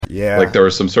Yeah. Like there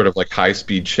was some sort of like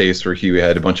high-speed chase where he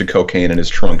had a bunch of cocaine in his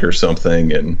trunk or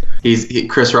something, and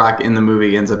Chris Rock in the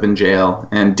movie ends up in jail,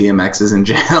 and DMX is in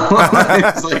jail.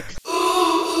 It's like,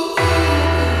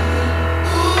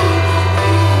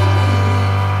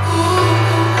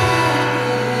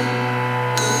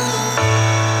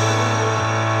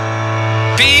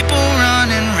 people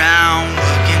running round,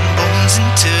 working bones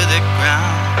into the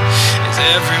ground. Is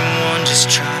everyone just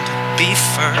trying to be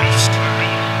first?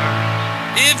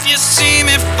 If you see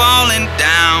me falling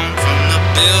down from the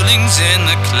buildings in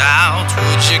the clouds,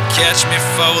 would you catch me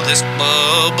for this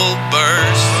bubble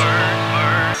burst?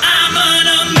 I'm an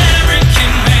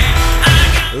American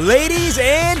man. Ladies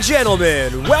and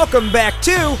gentlemen, welcome back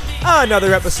to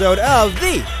another episode of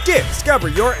the Discover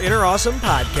Your Inner Awesome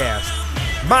podcast.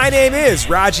 My name is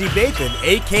Raji Bathan,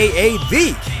 aka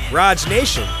The Raj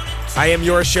Nation. I am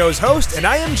your show's host, and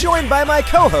I am joined by my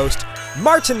co-host,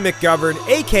 Martin McGovern,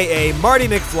 aka Marty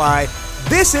McFly.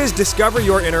 This is Discover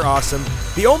Your Inner Awesome,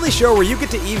 the only show where you get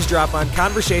to eavesdrop on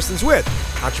conversations with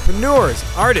entrepreneurs,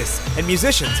 artists, and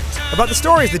musicians about the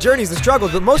stories, the journeys, the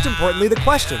struggles, but most importantly, the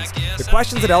questions. The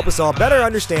questions that help us all better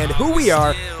understand who we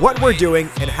are, what we're doing,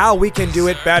 and how we can do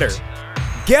it better.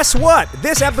 Guess what?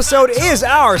 This episode is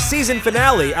our season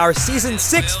finale, our season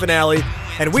 6 finale,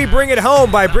 and we bring it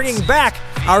home by bringing back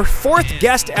our 4th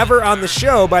guest ever on the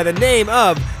show by the name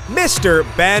of Mr.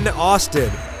 Ben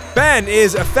Austin. Ben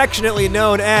is affectionately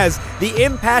known as the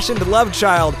impassioned love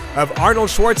child of Arnold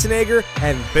Schwarzenegger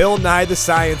and Bill Nye the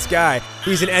Science Guy.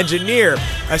 He's an engineer,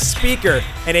 a speaker,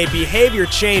 and a behavior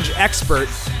change expert,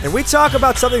 and we talk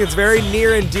about something that's very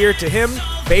near and dear to him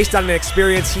based on an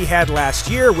experience he had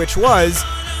last year, which was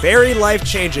very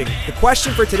life-changing. The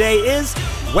question for today is,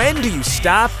 when do you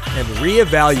stop and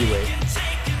reevaluate?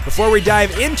 Before we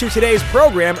dive into today's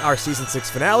program, our Season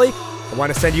 6 finale, I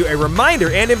want to send you a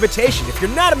reminder and invitation. If you're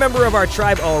not a member of our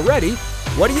tribe already,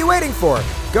 what are you waiting for?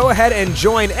 Go ahead and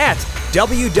join at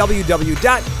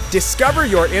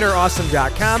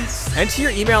www.discoveryourinnerawesome.com. Enter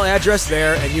your email address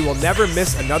there, and you will never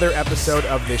miss another episode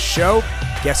of this show.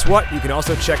 Guess what? You can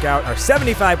also check out our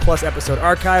 75-plus episode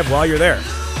archive while you're there.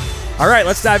 All right,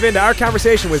 let's dive into our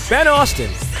conversation with Ben Austin.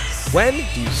 When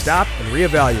do you stop and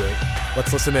reevaluate?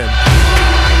 Let's listen in.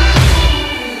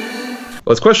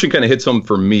 Well, this question kind of hits home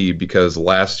for me because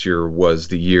last year was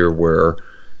the year where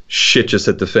shit just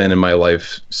hit the fan in my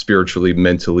life, spiritually,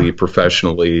 mentally,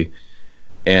 professionally,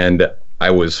 and I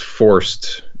was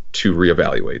forced to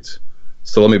reevaluate.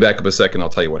 So let me back up a second. I'll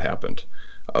tell you what happened.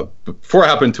 Before I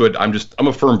hop into it, I'm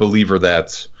a firm believer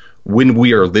that when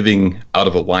we are living out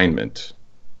of alignment,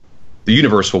 the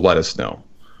universe will let us know.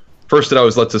 First, it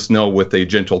always lets us know with a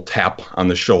gentle tap on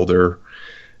the shoulder.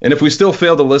 And if we still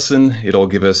fail to listen, it'll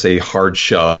give us a hard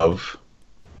shove.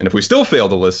 And if we still fail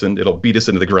to listen, it'll beat us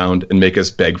into the ground and make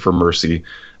us beg for mercy. And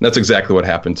that's exactly what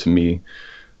happened to me.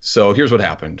 So here's what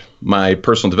happened. My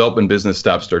personal development business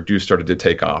started to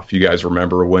take off. You guys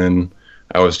remember when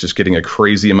I was just getting a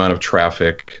crazy amount of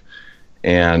traffic,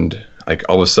 and like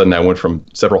all of a sudden I went from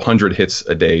several hundred hits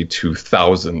a day to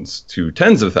thousands to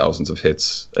tens of thousands of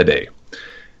hits a day.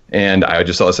 And I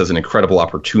just saw this as an incredible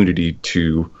opportunity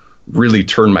to really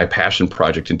turn my passion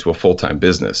project into a full-time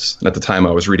business. And at the time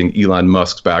I was reading Elon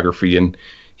Musk's biography, and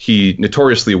he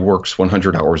notoriously works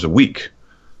 100 hours a week.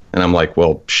 And I'm like,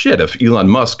 well, shit, if Elon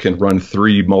Musk can run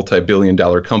 3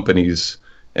 multi-billion-dollar companies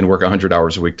and work 100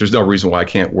 hours a week, there's no reason why I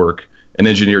can't work an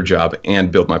engineer job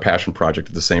and build my passion project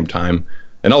at the same time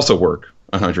and also work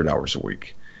 100 hours a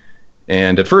week.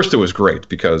 And at first it was great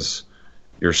because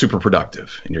you're super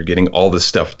productive and you're getting all this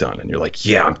stuff done. And you're like,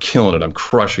 yeah, I'm killing it. I'm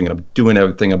crushing it. I'm doing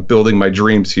everything. I'm building my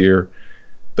dreams here.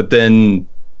 But then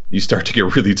you start to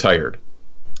get really tired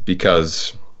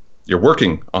because you're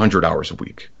working 100 hours a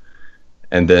week.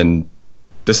 And then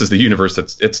this is the universe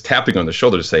it's tapping on the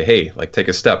shoulder to say, hey, like take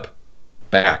a step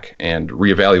back and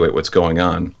reevaluate what's going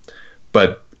on.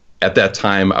 But at that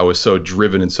time, I was so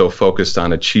driven and so focused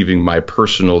on achieving my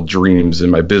personal dreams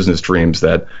and my business dreams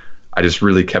that I just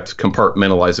really kept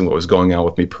compartmentalizing what was going on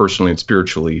with me personally and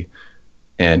spiritually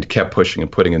and kept pushing and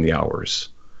putting in the hours.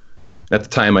 At the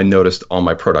time, I noticed all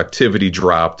my productivity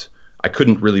dropped. I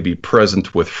couldn't really be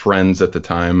present with friends at the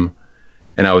time.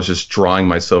 And I was just drawing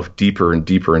myself deeper and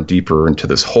deeper and deeper into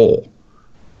this hole.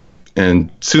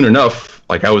 And soon enough,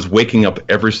 like I was waking up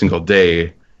every single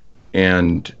day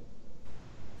and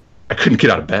I couldn't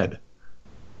get out of bed.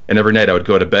 And every night I would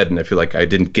go to bed and I feel like I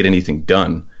didn't get anything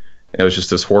done. And it was just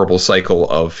this horrible cycle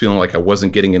of feeling like I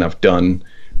wasn't getting enough done,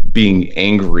 being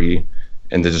angry,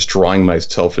 and then just drawing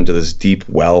myself into this deep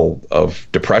well of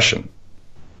depression.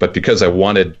 But because I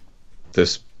wanted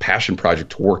this passion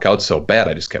project to work out so bad,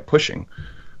 I just kept pushing.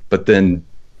 But then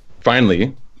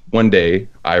finally, one day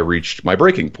I reached my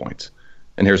breaking point.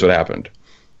 And here's what happened.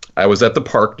 I was at the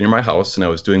park near my house, and I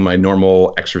was doing my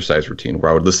normal exercise routine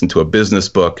where I would listen to a business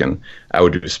book, and I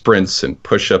would do sprints and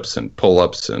push-ups and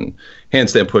pull-ups and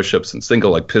handstand push-ups and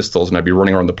single leg pistols, and I'd be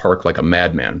running around the park like a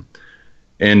madman.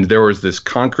 And there was this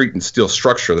concrete and steel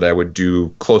structure that I would do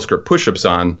close grip push-ups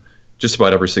on just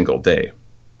about every single day.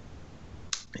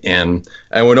 And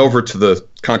I went over to the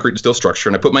concrete and steel structure,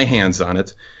 and I put my hands on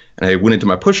it, and I went into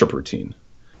my push-up routine.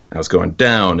 I was going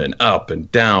down and up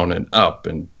and down and up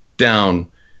and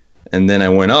down. And then I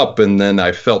went up, and then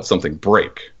I felt something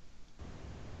break.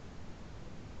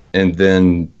 And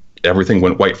then everything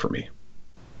went white for me.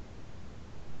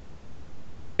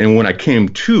 And when I came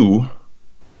to,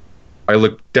 I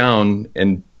looked down,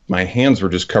 and my hands were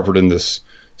just covered in this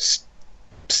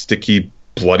sticky,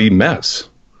 bloody mess.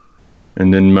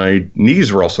 And then my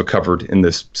knees were also covered in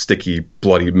this sticky,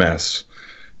 bloody mess.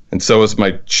 And so was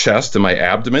my chest and my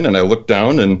abdomen, and I looked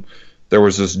down, and there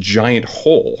was this giant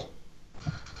hole.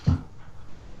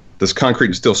 This concrete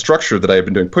and steel structure that I had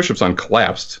been doing push-ups on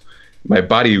collapsed. My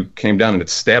body came down and it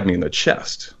stabbed me in the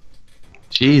chest.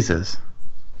 Jesus.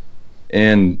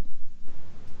 And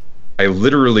I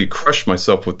literally crushed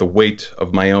myself with the weight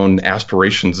of my own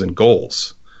aspirations and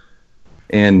goals.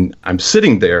 And I'm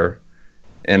sitting there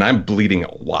and I'm bleeding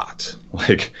a lot.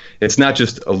 Like, it's not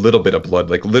just a little bit of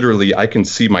blood. Like, literally, I can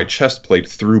see my chest plate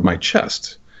through my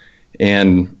chest.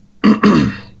 And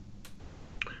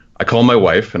I call my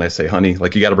wife and I say, honey,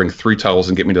 like, you got to bring 3 towels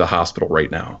and get me to the hospital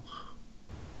right now.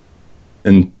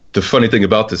 And the funny thing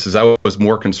about this is I was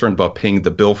more concerned about paying the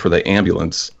bill for the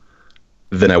ambulance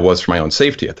than I was for my own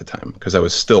safety at the time, because I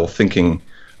was still thinking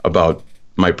about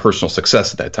my personal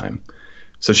success at that time.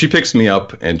 So she picks me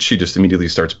up and she just immediately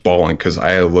starts bawling because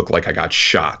I look like I got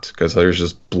shot because there's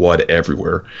just blood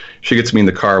everywhere. She gets me in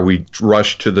the car. We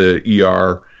rush to the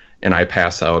ER and I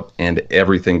pass out and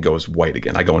everything goes white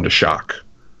again. I go into shock.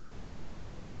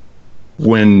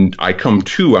 When I come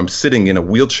to, I'm sitting in a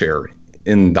wheelchair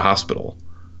in the hospital,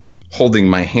 holding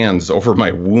my hands over my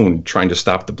wound, trying to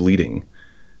stop the bleeding.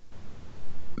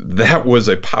 That was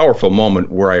a powerful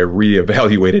moment where I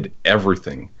reevaluated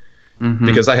everything. Mm-hmm.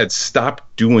 Because I had stopped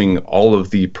doing all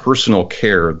of the personal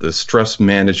care, the stress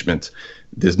management,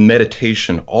 this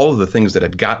meditation, all of the things that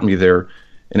had gotten me there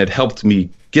and had helped me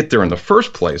get there in the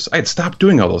first place. I had stopped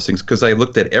doing all those things because I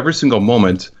looked at every single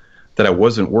moment that I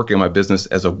wasn't working on my business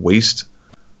as a waste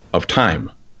of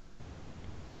time.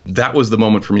 That was the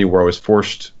moment for me where I was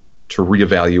forced to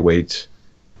reevaluate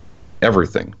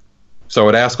everything. So I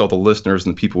would ask all the listeners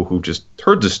and the people who just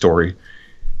heard this story,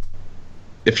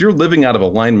 if you're living out of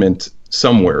alignment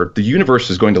somewhere, the universe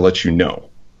is going to let you know.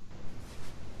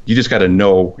 You just got to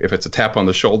know if it's a tap on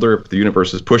the shoulder, if the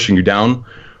universe is pushing you down,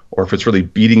 or if it's really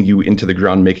beating you into the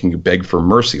ground, making you beg for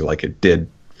mercy like it did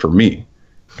for me,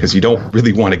 because you don't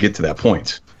really want to get to that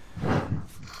point.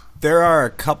 There are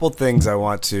a couple things I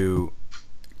want to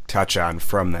touch on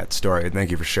from that story.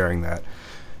 Thank you for sharing that.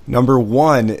 Number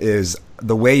one is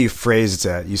the way you phrased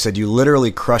it. You said you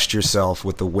literally crushed yourself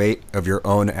with the weight of your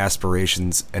own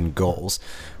aspirations and goals,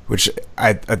 which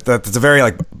I that's a very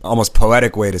like almost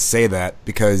poetic way to say that,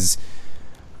 because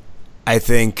I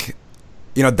think,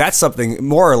 you know, that's something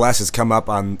more or less has come up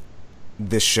on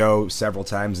this show several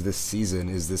times this season,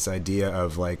 is this idea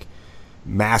of like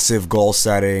massive goal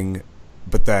setting,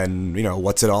 but then, you know,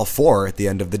 what's it all for at the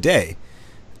end of the day?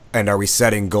 And are we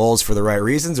setting goals for the right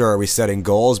reasons, or are we setting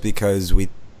goals because we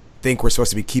think we're supposed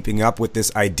to be keeping up with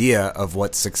this idea of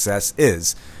what success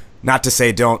is? Not to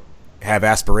say don't have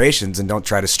aspirations and don't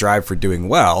try to strive for doing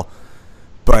well,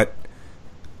 but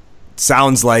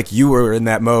sounds like you were in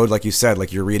that mode, like you said,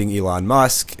 like you're reading Elon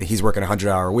Musk. He's working a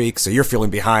 100-hour week, so you're feeling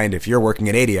behind if you're working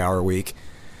an 80-hour week.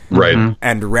 Right. Mm-hmm.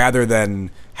 And rather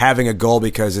than having a goal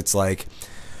because it's like,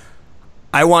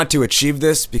 I want to achieve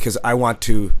this because I want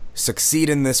to succeed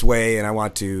in this way and I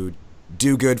want to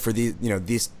do good for these, you know,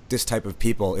 this type of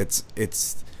people.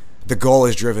 It's the goal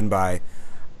is driven by,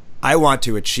 I want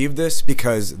to achieve this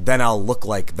because then I'll look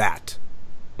like that.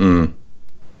 Mm.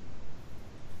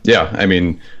 Yeah, I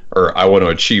mean, or I want to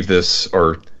achieve this,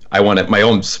 or I want it, my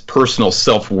own personal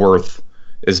self-worth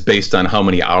is based on how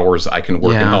many hours I can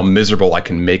work and how miserable I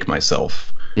can make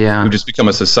myself. Yeah. We've just become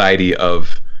a society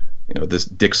of, you know, this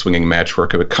dick swinging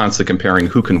matchwork of constantly comparing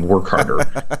who can work harder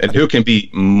and who can be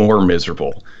more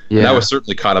miserable. Yeah. And I was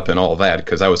certainly caught up in all that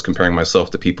because I was comparing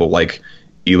myself to people like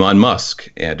Elon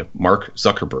Musk and Mark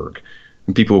Zuckerberg,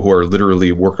 and people who are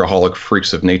literally workaholic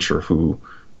freaks of nature who,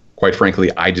 quite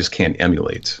frankly, I just can't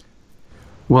emulate.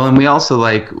 Well, and we also,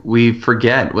 like, we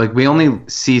forget, like, we only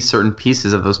see certain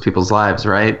pieces of those people's lives,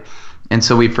 right? And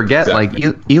so we forget, Exactly.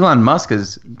 like, Elon Musk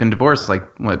has been divorced, like,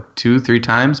 what, 2-3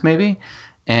 times maybe?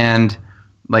 And,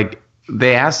 like,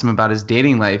 they asked him about his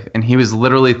dating life, and he was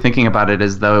literally thinking about it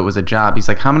as though it was a job. He's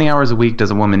like, how many hours a week does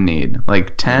a woman need?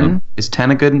 Like 10? Mm-hmm. Is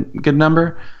 10 a good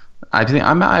number? I think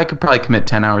I could probably commit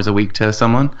 10 hours a week to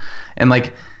someone. And,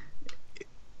 like,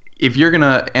 if you're going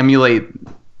to emulate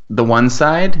the one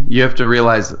side, you have to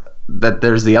realize that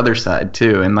there's the other side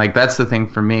too. And, like, that's the thing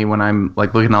for me when I'm,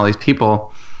 like, looking at all these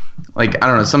people. Like, I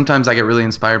don't know, sometimes I get really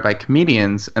inspired by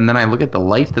comedians, and then I look at the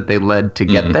life that they led to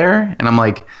get there, and I'm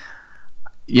like,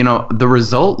 you know, the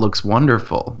result looks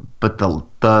wonderful, but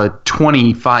the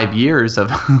 25 years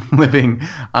of living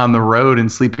on the road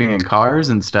and sleeping in cars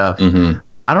and stuff,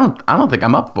 I don't think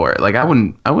I'm up for it. Like, I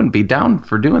wouldn't be down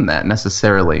for doing that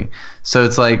necessarily. So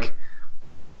it's like,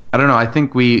 I don't know. I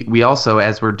think we also,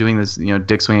 as we're doing this, you know,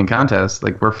 dick swinging contest,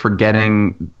 like, we're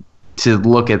forgetting to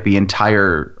look at the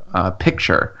entire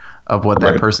picture of what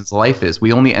that person's life is.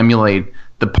 We only emulate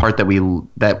the part that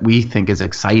we think is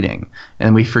exciting,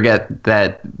 and we forget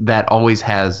that always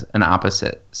has an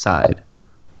opposite side.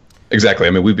 Exactly.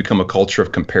 I mean, we've become a culture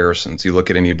of comparisons. You look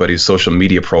at anybody's social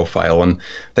media profile, and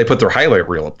they put their highlight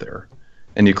reel up there,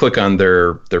 and you click on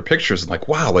their pictures, and like,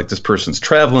 wow, like, this person's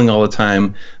traveling all the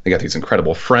time. They got these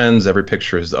incredible friends. Every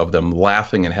picture is of them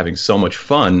laughing and having so much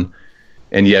fun,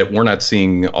 and yet we're not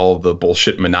seeing all the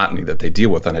bullshit monotony that they deal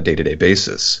with on a day-to-day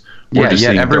basis. We're just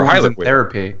seeing their everyone's highlight in reel.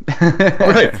 therapy.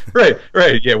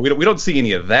 Right. Yeah, we don't see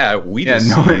any of that. We just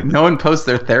see, no one posts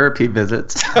their therapy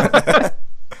visits. I'm going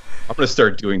to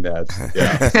start doing that.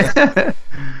 Yeah.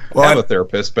 Well, I have a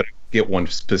therapist, but I get one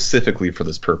specifically for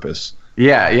this purpose.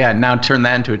 Yeah. Now turn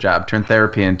that into a job. Turn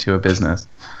therapy into a business.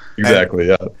 Exactly.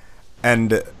 Yeah.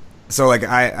 And so, like,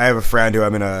 I have a friend who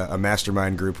I'm in a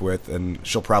mastermind group with, and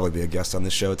she'll probably be a guest on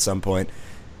this show at some point.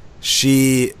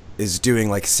 She is doing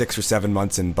like 6 or 7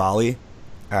 months in Bali,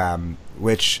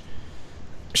 which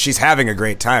she's having a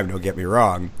great time, don't get me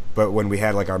wrong. But when we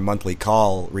had, like, our monthly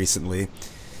call recently,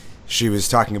 she was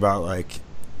talking about, like,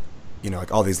 you know,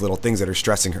 like, all these little things that are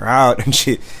stressing her out.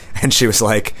 And she was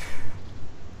like,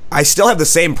 I still have the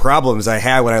same problems I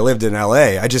had when I lived in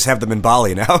LA. I just have them in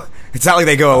Bali now. It's not like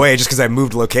they go away just because I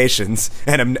moved locations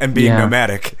and I'm being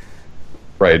nomadic.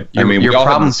 Right. Your we all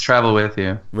problems travel with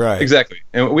you. Right. Exactly.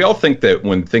 And we all think that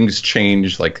when things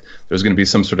change, like, there's going to be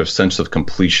some sort of sense of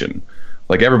completion.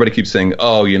 Like, everybody keeps saying,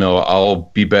 oh, you know, I'll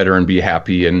be better and be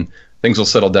happy, and things will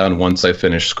settle down once I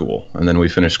finish school. And then we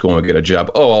finish school and we get a job.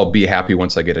 Oh, I'll be happy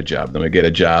once I get a job. Then we get a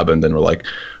job, and then we're like,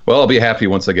 well, I'll be happy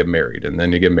once I get married. And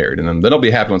then you get married. And then I'll be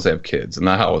happy once I have kids and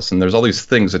the house. And there's all these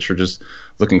things that you're just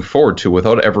looking forward to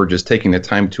without ever just taking the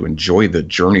time to enjoy the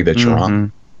journey that you're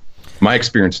on. My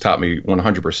experience taught me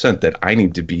 100% that I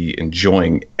need to be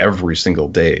enjoying every single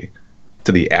day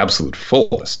to the absolute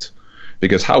fullest,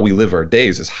 because how we live our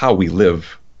days is how we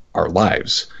live our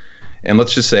lives. And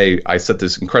let's just say I set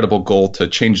this incredible goal to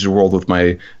change the world with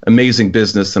my amazing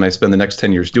business, and I spend the next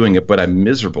 10 years doing it, but I'm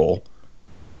miserable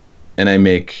and I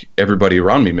make everybody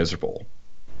around me miserable.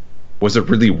 Was it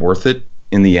really worth it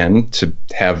in the end to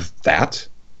have that?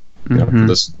 You know,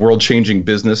 this world-changing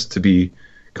business to be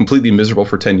completely miserable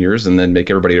for 10 years and then make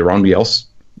everybody around me else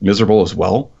miserable as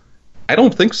well? I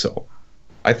don't think so.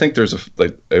 I think there's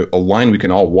a line we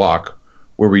can all walk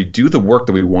where we do the work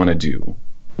that we want to do.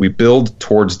 We build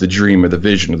towards the dream or the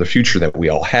vision or the future that we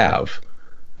all have,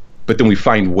 but then we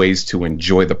find ways to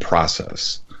enjoy the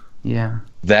process. Yeah.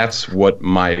 That's what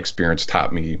my experience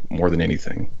taught me more than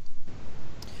anything.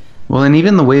 Well, and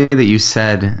even the way that you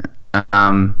said,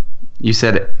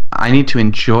 I need to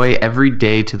enjoy every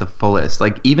day to the fullest.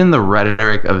 Like, even the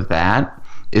rhetoric of that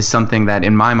is something that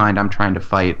in my mind I'm trying to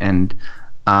fight. And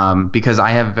because I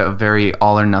have a very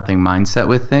all or nothing mindset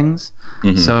with things.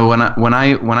 So when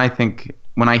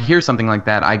I hear something like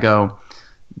that, I go,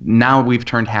 now we've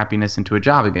turned happiness into a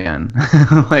job again.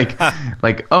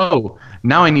 like, oh,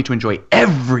 now I need to enjoy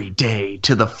every day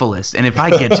to the fullest. And if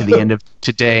I get to the end of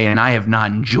today and I have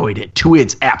not enjoyed it to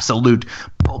its absolute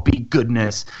pulpy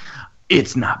goodness,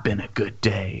 it's not been a good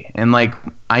day. And, like,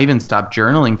 I even stopped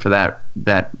journaling for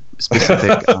that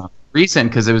specific reason,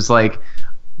 because it was like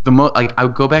like, I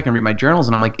would go back and read my journals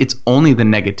and I'm like, it's only the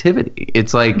negativity.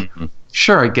 It's like,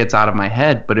 sure, it gets out of my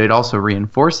head, but it also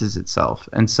reinforces itself.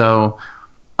 And so,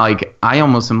 like, I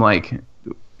almost am like,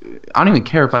 I don't even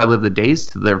care if I live the days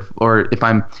to there, or if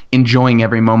I'm enjoying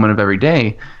every moment of every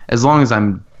day, as long as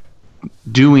I'm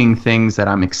doing things that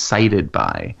I'm excited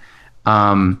by.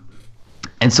 And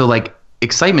so, like,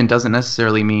 excitement doesn't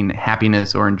necessarily mean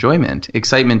happiness or enjoyment.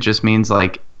 Excitement just means,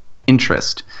 like,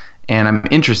 interest, and I'm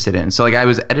interested in. So, like, I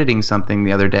was editing something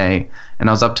the other day, and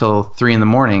I was up till 3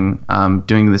 a.m.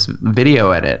 doing this video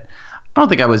edit. don't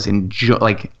think I was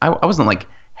I wasn't like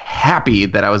happy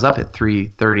that I was up at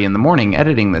 3:30 in the morning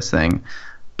editing this thing,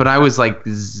 but I was like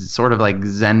sort of like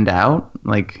zenned out,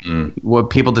 like what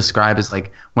people describe as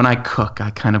like when I cook, I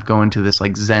kind of go into this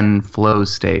like zen flow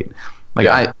state.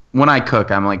 Like when I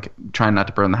cook, I'm like trying not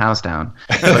to burn the house down.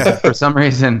 But for some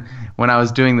reason, when I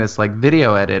was doing this like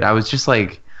video edit, I was just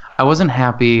like, I wasn't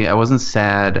happy, I wasn't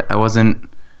sad, I wasn't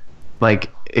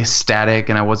like ecstatic,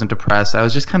 and I wasn't depressed. I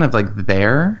was just kind of like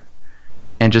there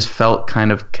and just felt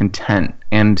kind of content.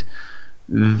 And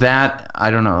that,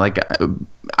 I don't know, like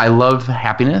I love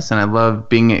happiness and I love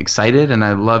being excited and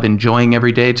I love enjoying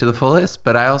every day to the fullest,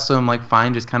 but I also am like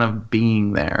fine just kind of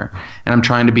being there. And I'm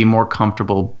trying to be more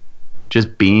comfortable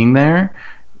just being there,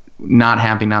 not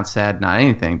happy, not sad, not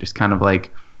anything, just kind of like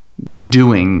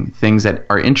doing things that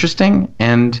are interesting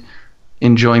and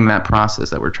enjoying that process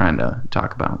that we're trying to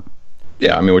talk about.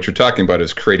 Yeah, I mean, what you're talking about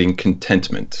is creating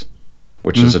contentment,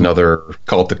 which is another,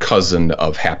 call it the cousin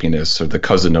of happiness or the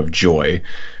cousin of joy.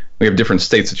 We have different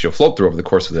states that you'll float through over the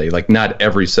course of the day. Like, not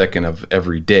every second of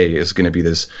every day is going to be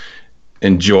this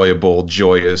enjoyable,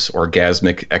 joyous,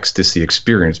 orgasmic ecstasy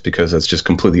experience, because that's just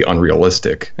completely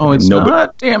unrealistic. Oh, it's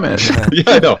not? Damn it. Yeah,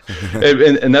 I know.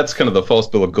 And that's kind of the false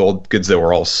bill of goods that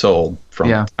we're all sold from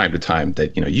time to time,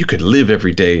 that, you could live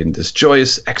every day in this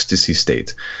joyous ecstasy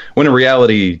state. When in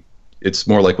reality, it's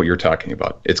more like what you're talking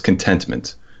about. It's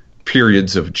contentment,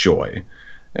 periods of joy.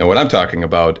 And what I'm talking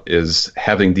about is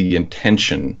having the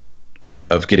intention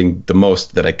of getting the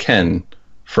most that I can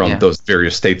from those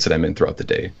various states that I'm in throughout the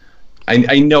day.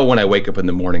 I know when I wake up in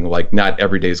the morning, like, not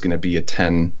every day is going to be a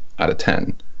 10 out of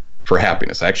 10 for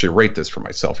happiness. I actually rate this for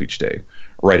myself each day,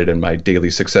 write it in my daily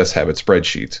success habit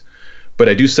spreadsheet. But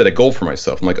I do set a goal for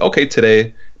myself. I'm like, okay,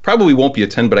 today probably won't be a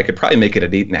 10, but I could probably make it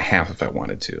an 8.5 if I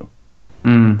wanted to.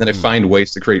 Then I find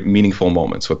ways to create meaningful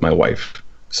moments with my wife.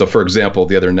 So, for example,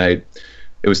 the other night,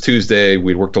 it was Tuesday.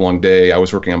 We'd worked a long day. I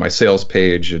was working on my sales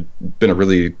page. It'd been a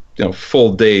really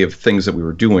full day of things that we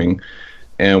were doing.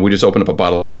 And we just opened up a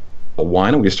bottle of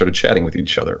wine and we started chatting with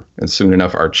each other. And soon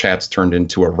enough, our chats turned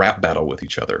into a rap battle with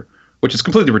each other, which is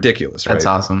completely ridiculous, right? That's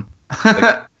awesome.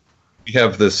 Like, we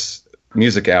have this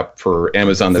music app for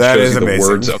Amazon that shows you the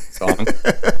words of the song.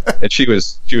 And she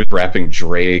was rapping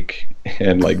Drake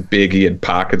and like Biggie and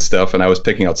Pac and stuff, and I was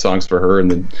picking out songs for her,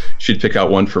 and then she'd pick out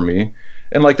one for me.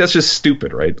 And like, that's just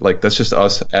stupid, right? Like, that's just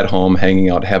us at home hanging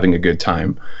out, having a good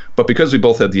time. But because we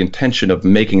both had the intention of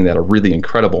making that a really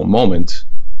incredible moment,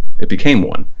 it became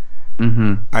one.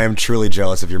 I am truly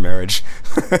jealous of your marriage.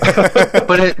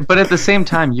 But at the same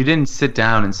time, you didn't sit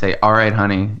down and say, all right,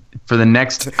 honey, for the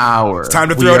next hour, it's time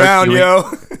to throw down,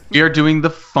 we are doing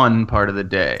the fun part of the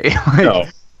day. No.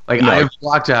 I've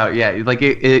blocked out. Yeah. Like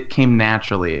it came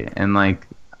naturally. And like,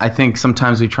 I think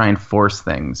sometimes we try and force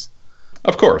things.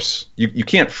 Of course, you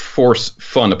can't force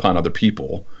fun upon other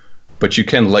people, but you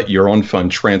can let your own fun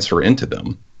transfer into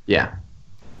them. Yeah.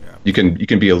 You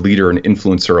can be a leader and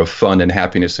influencer of fun and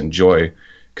happiness and joy,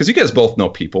 because you guys both know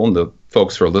people, and the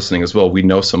folks who are listening as well, we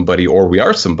know somebody, or we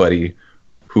are somebody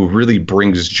who really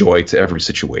brings joy to every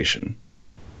situation.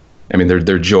 I mean,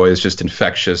 their joy is just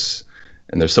infectious,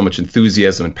 and there's so much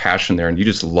enthusiasm and passion there, and you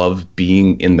just love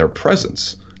being in their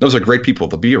presence. Those are great people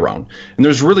to be around. And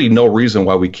there's really no reason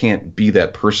why we can't be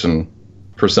that person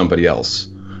for somebody else.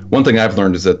 One thing I've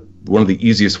learned is that one of the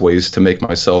easiest ways to make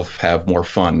myself have more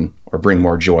fun or bring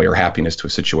more joy or happiness to a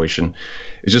situation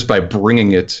is just by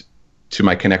bringing it to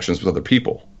my connections with other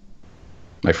people.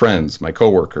 My friends, my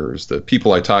coworkers, the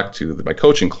people I talk to, my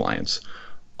coaching clients,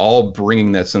 all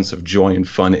bringing that sense of joy and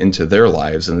fun into their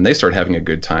lives, and then they start having a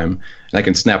good time, and I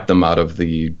can snap them out of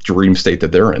the dream state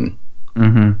that they're in. Well,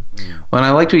 and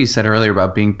I liked what you said earlier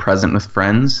about being present with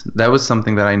friends. That was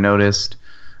something that I noticed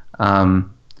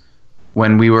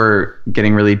when we were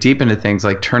getting really deep into things,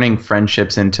 like turning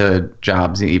friendships into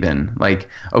jobs even. Like,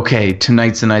 okay,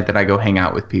 tonight's the night that I go hang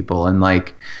out with people, and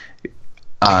like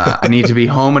I need to be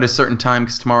home at a certain time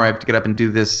because tomorrow I have to get up and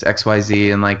do this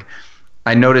XYZ. And like,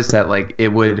 I noticed that like I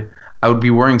would be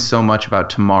worrying so much about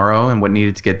tomorrow and what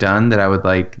needed to get done that I would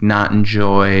like not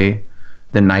enjoy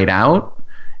the night out.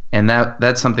 And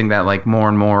that's something that like more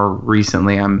and more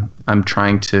recently I'm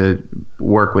trying to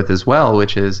work with as well,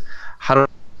 which is how do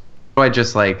I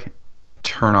just like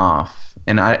turn off?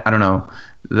 And I don't know,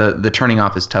 the turning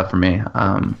off is tough for me.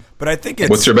 But I think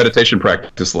what's your meditation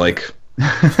practice like?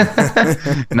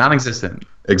 Non-existent.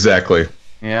 Exactly.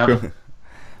 Yeah.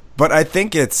 But I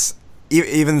think it's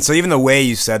even the way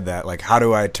you said that, like, how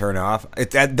do I turn off?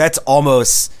 That's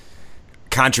almost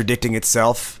contradicting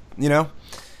itself,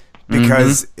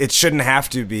 because it shouldn't have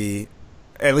to be,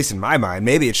 at least in my mind,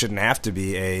 maybe it shouldn't have to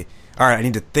be all right, I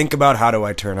need to think about how do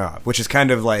I turn off, which is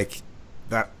kind of like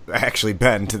that actually,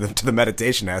 Ben, to the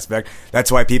meditation aspect,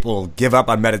 that's why people give up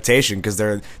on meditation, because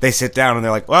they sit down and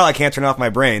they're like, well, I can't turn off my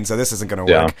brain, so this isn't going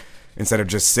to work, instead of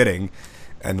just sitting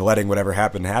and letting whatever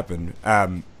happen.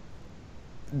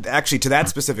 Actually, to that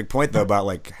specific point, though, about,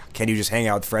 like, can you just hang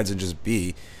out with friends and just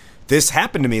be? This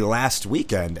happened to me last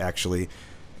weekend, actually.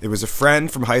 It was a friend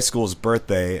from high school's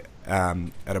birthday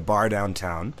at a bar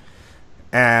downtown,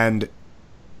 and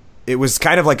it was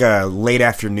kind of like a late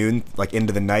afternoon, like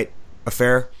into the night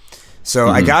affair. So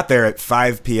I got there at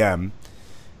 5 p.m.,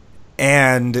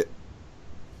 and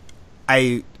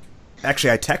I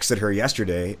texted her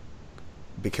yesterday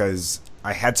because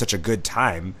I had such a good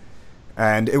time.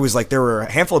 And it was like there were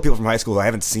a handful of people from high school who I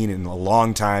haven't seen in a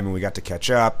long time, and we got to catch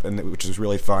up, which was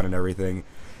really fun and everything.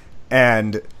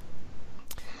 And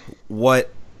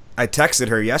what I texted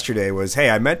her yesterday was, hey,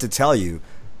 I meant to tell you,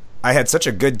 I had such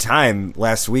a good time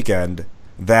last weekend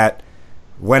that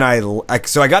when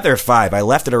so I got there at 5, I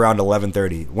left at around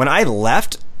 11:30. When I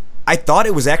left, I thought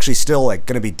it was actually still like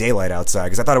going to be daylight outside,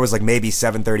 because I thought it was like maybe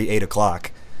 7:30, 8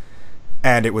 o'clock,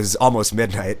 and it was almost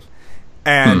midnight.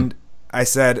 And I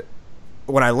said,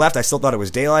 when I left, I still thought it was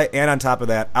daylight, and on top of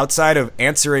that, outside of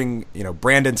answering,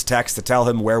 Brandon's text to tell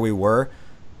him where we were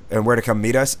and where to come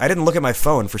meet us, I didn't look at my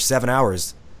phone for 7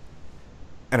 hours.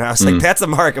 And I was like, that's the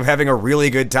mark of having a really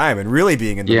good time and really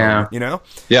being in the moment,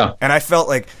 Yeah. And I felt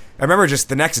like, I remember just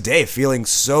the next day feeling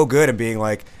so good and being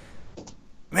like,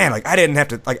 man, like I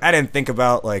didn't think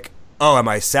about like, oh, am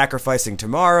I sacrificing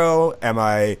tomorrow? Am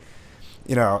I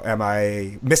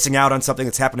missing out on something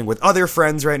that's happening with other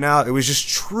friends right now? It was just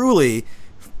truly,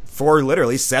 for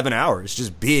literally 7 hours,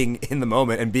 just being in the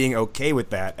moment and being okay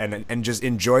with that, and just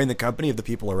enjoying the company of the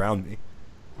people around me.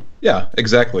 Yeah,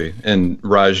 exactly. And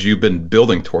Raj, you've been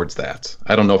building towards that.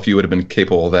 I don't know if you would have been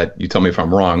capable of that, you tell me if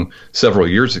I'm wrong, several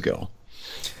years ago.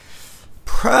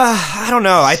 I don't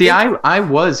know. I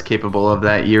was capable of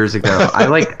that years ago.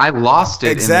 I lost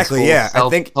it exactly. In this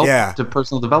whole to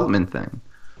personal development thing.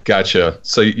 Gotcha.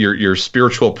 So your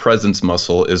spiritual presence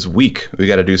muscle is weak. We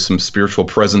got to do some spiritual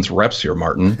presence reps here,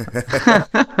 Martin.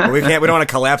 Well, we don't want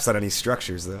to collapse on any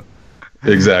structures, though.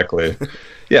 Exactly.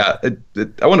 Yeah,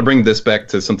 I want to bring this back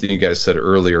to something you guys said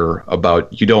earlier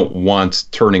about you don't want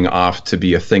turning off to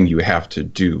be a thing you have to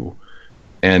do.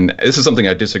 And this is something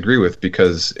I disagree with,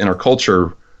 because in our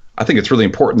culture, I think it's really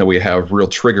important that we have real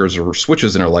triggers or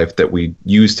switches in our life that we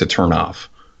use to turn off.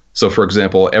 So, for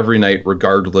example, every night,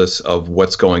 regardless of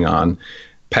what's going on,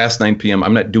 past 9 p.m.,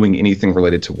 I'm not doing anything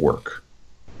related to work.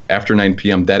 After 9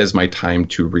 p.m., that is my time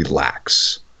to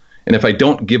relax. And if I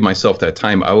don't give myself that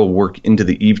time, I will work into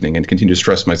the evening and continue to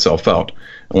stress myself out.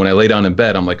 And when I lay down in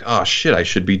bed, I'm like, oh, shit, I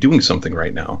should be doing something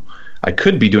right now. I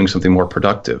could be doing something more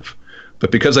productive.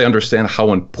 But because I understand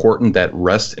how important that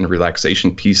rest and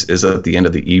relaxation piece is at the end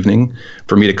of the evening,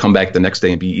 for me to come back the next day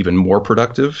and be even more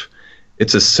productive,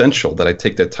 it's essential that I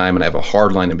take that time and I have a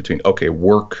hard line in between, okay,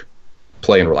 work,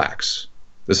 play, and relax.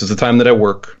 This is the time that I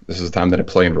work. This is the time that I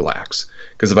play and relax.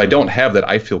 Because if I don't have that,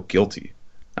 I feel guilty.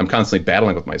 I'm constantly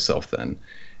battling with myself then.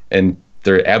 And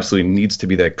there absolutely needs to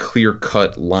be that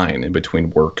clear-cut line in between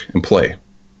work and play.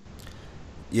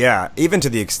 Yeah, even to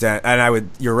the extent, and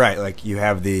you're right, like you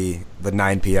have the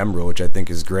 9 p.m. rule, which I think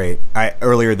is great.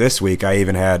 Earlier this week, I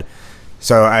even had,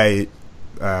 I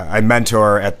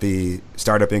mentor at the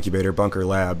startup incubator Bunker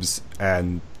Labs,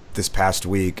 and this past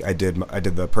week I did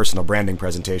the personal branding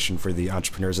presentation for the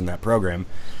entrepreneurs in that program.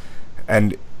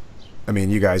 And I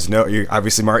mean, you guys know,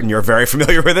 obviously, Martin, you're very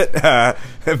familiar with it.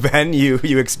 Ben, you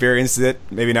experienced it,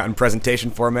 maybe not in presentation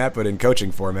format, but in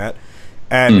coaching format.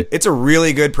 And it's a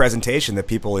really good presentation that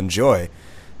people enjoy.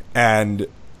 And,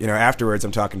 afterwards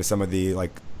I'm talking to some of the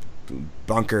like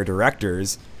Bunker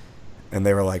directors, and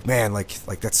they were like, man,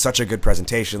 like that's such a good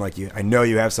presentation. Like I know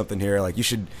you have something here. Like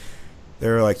they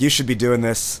were like, you should be doing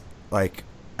this like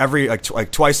every,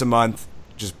 like twice a month,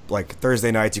 just like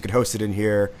Thursday nights, you could host it in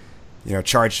here,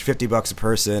 charge $50 a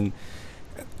person.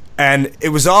 And it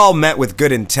was all met with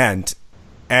good intent.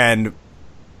 And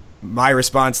my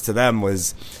response to them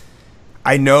was,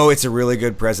 I know it's a really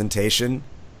good presentation,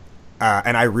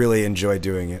 and I really enjoy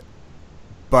doing it,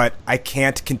 but I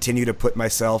can't continue to put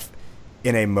myself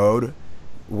in a mode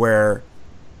where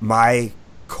my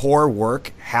core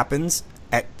work happens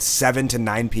at 7 to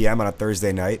 9 p.m. on a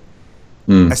Thursday night,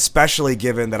 especially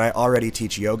given that I already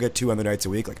teach yoga 2 other nights a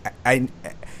week. Like and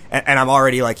I'm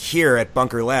already like here at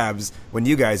Bunker Labs when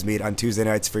you guys meet on Tuesday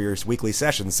nights for your weekly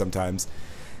sessions sometimes.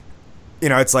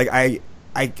 It's like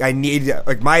I need,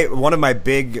 like, one of my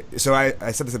big, so I said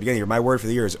this at the beginning, my word for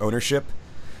the year is ownership.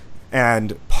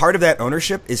 And part of that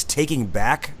ownership is taking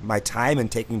back my time and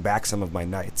taking back some of my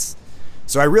nights.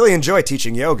 So I really enjoy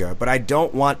teaching yoga, but I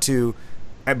don't want to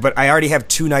but I already have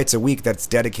 2 nights a week that's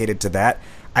dedicated to that.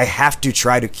 I have to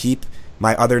try to keep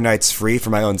my other nights free for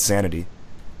my own sanity.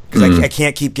 Because I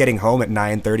can't keep getting home at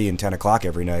 9:30 and 10 o'clock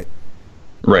every night.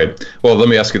 Right. Well, let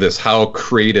me ask you this. How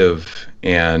creative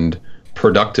and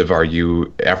productive are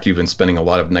you after you've been spending a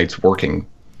lot of nights working?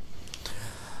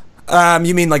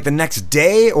 You mean like the next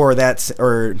day or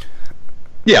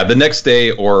Yeah, the next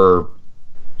day or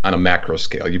on a macro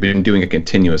scale. You've been doing it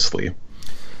continuously.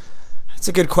 That's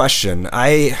a good question.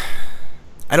 I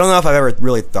don't know if I've ever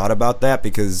really thought about that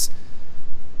because...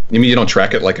 You mean you don't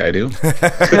track it like I do?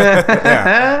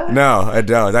 Yeah. No, I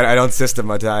don't. I don't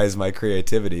systematize my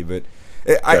creativity, but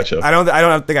Gotcha. I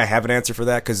don't think I have an answer for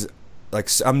that because, like,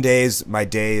 some days my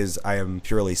day is I am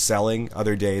purely selling.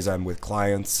 Other days I'm with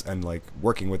clients and like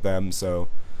working with them. So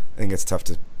I think it's tough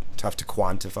to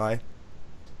quantify.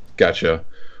 Gotcha.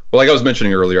 Well, like I was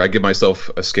mentioning earlier, I give myself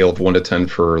a scale of 1 to 10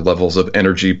 for levels of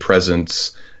energy,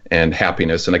 presence, and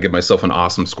happiness, and I give myself an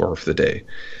awesome score for the day.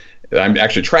 I'm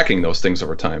actually tracking those things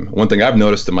over time. One thing I've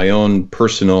noticed in my own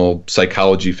personal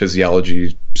psychology,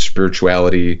 physiology,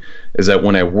 spirituality is that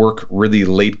when I work really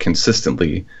late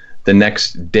consistently, the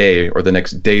next day or the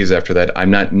next days after that,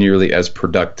 I'm not nearly as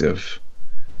productive.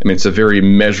 I mean, it's a very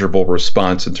measurable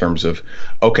response in terms of,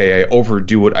 okay, I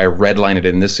overdo it, I redline it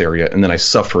in this area, and then I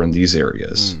suffer in these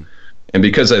areas. And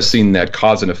because I've seen that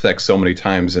cause and effect so many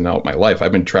times in my life,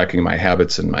 I've been tracking my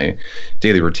habits and my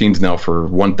daily routines now for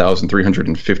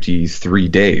 1,353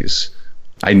 days.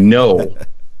 I know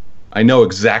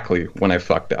exactly when I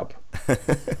fucked up.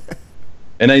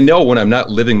 And I know when I'm not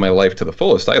living my life to the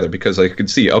fullest either, because I could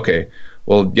see, okay,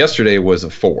 well, yesterday was a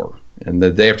 4, and the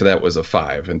day after that was a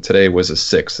 5, and today was a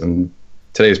 6, and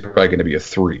today is probably going to be a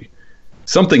 3.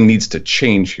 Something needs to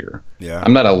change here. Yeah.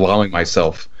 I'm not allowing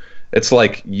myself. It's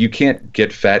like you can't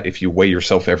get fat if you weigh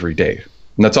yourself every day.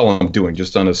 And that's all I'm doing,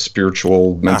 just on a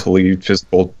spiritual, mentally,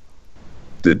 physical,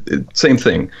 same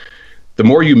thing. The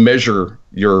more you measure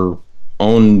your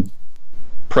own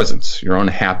presence, your own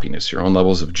happiness, your own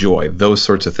levels of joy, those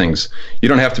sorts of things, you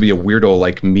don't have to be a weirdo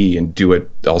like me and do it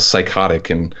all psychotic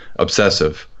and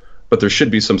obsessive. But there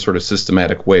should be some sort of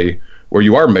systematic way where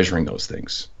you are measuring those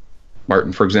things.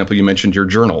 Martin, for example, you mentioned your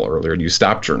journal earlier and you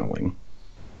stopped journaling.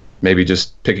 Maybe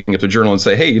just picking up the journal and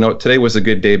say, hey, you know what, today was a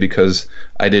good day because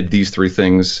I did these 3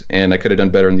 things and I could have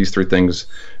done better in these 3 things.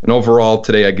 And overall,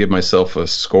 today I give myself a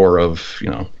score of,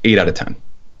 8 out of 10.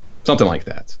 Something like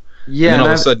that. Yeah. And then all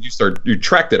of a sudden you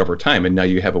track that over time and now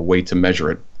you have a way to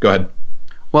measure it. Go ahead.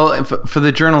 Well, for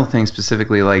the journal thing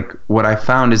specifically, like what I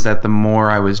found is that the more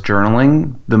I was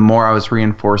journaling, the more I was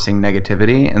reinforcing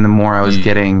negativity and the more I was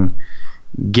getting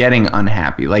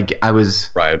unhappy. Like I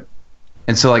was... Right.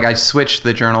 And so, like, I switched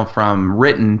the journal from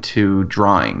written to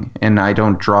drawing, and I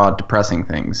don't draw depressing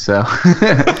things. So,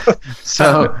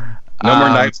 no more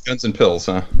knives, guns, and pills,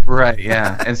 huh? Right,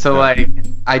 yeah. And so, like,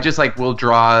 I just will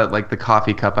draw like the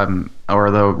coffee cup or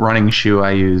the running shoe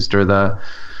I used, or the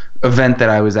event that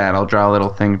I was at. I'll draw a little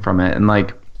thing from it, and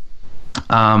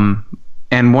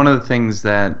and one of the things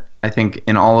that I think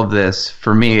in all of this,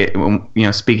 for me,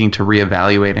 speaking to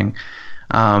reevaluating,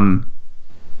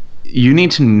 you need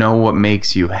to know what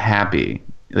makes you happy,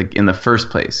 like in the first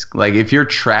place. Like if you're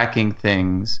tracking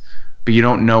things, but you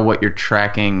don't know what you're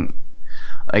tracking,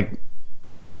 like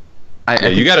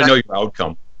you got to know your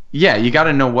outcome. Yeah, you got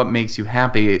to know what makes you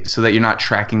happy so that you're not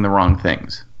tracking the wrong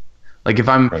things. Like if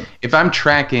I'm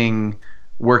tracking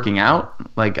working out,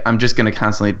 like I'm just going to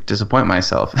constantly disappoint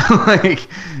myself.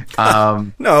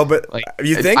 No, but like, do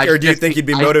you think you'd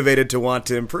be motivated to want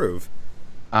to improve?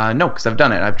 No, because I've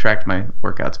done it. I've tracked my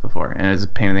workouts before, and it's a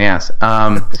pain in the ass.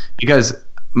 Because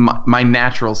my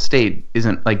natural state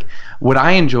isn't like what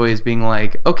I enjoy is being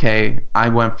like, okay, I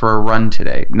went for a run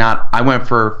today. Not I went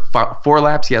for 4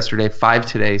 laps yesterday, 5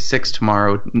 today, 6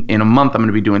 tomorrow. In a month, I'm going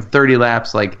to be doing 30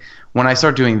 laps. Like when I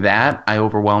start doing that, I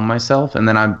overwhelm myself, and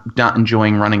then I'm not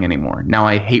enjoying running anymore. Now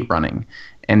I hate running,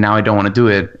 and now I don't want to do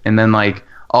it. And then like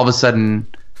all of a sudden,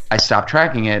 I stop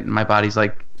tracking it, and my body's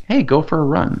like, hey, go for a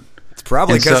run.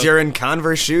 Probably because you're in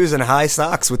Converse shoes and high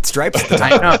socks with stripes at the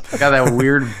top. I know. You got that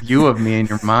weird view of me in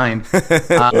your mind.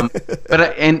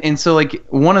 And so like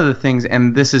one of the things,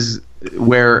 and this is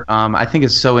where I think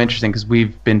is so interesting because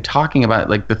we've been talking about,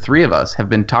 like the 3 of us have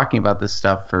been talking about this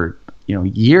stuff for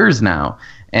years now,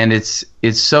 and it's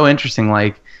so interesting.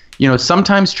 Like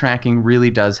sometimes tracking really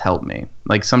does help me.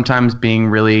 Like sometimes being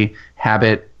really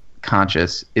habit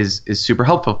conscious is super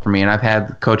helpful for me, and I've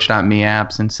had Coach.me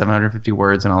apps and 750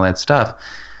 words and all that stuff.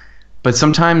 But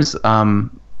sometimes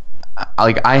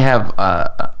like I have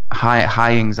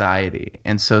high anxiety,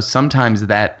 and so sometimes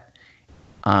that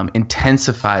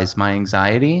intensifies my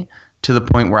anxiety to the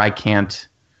point where I can't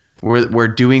where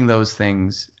doing those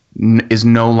things is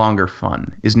no longer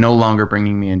fun, is no longer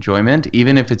bringing me enjoyment,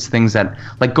 even if it's things that,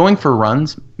 like, going for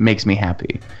runs makes me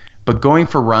happy. But going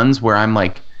for runs where I'm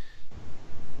like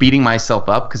beating myself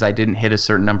up because I didn't hit a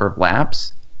certain number of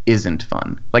laps isn't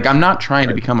fun. Like, I'm not trying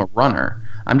to become a runner.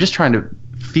 I'm just trying to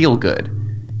feel good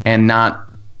and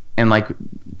like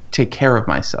take care of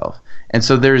myself. And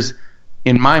so there's,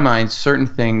 in my mind, certain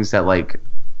things that like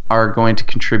are going to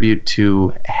contribute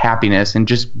to happiness, and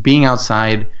just being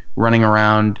outside, running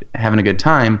around, having a good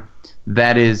time,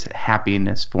 that is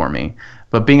happiness for me.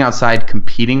 But being outside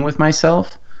competing with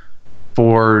myself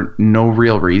for no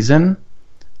real reason,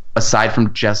 aside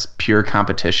from just pure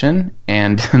competition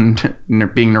and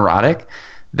being neurotic,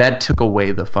 that took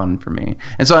away the fun for me.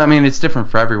 And so, I mean, it's different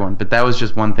for everyone, but that was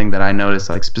just one thing that I noticed,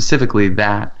 like specifically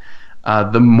that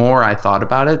the more I thought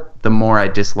about it, the more I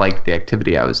disliked the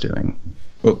activity I was doing.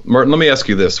 Well, Martin, let me ask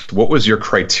you this. What was your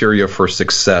criteria for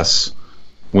success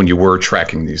when you were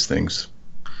tracking these things?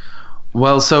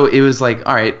 Well, so it was like,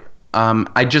 all right,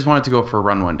 I just wanted to go for a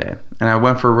run one day. And I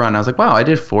went for a run. I was like, wow, I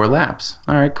did 4 laps.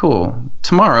 All right, cool.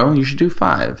 Tomorrow, you should do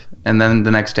 5. And then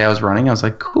the next day I was running. I was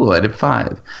like, cool, I did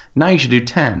 5. Now you should do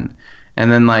 10.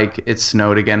 And then, like, it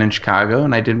snowed again in Chicago,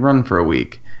 and I didn't run for a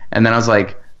week. And then I was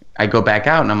like, I go back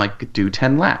out, and I'm like, do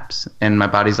 10 laps. And my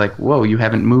body's like, whoa, you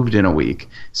haven't moved in a week.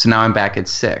 So now I'm back at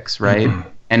 6, right? Mm-hmm.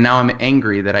 And now I'm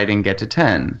angry that I didn't get to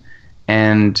 10.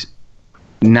 And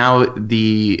now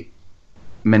the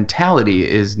mentality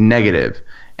is negative.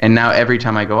 And now every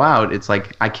time I go out, it's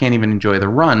like I can't even enjoy the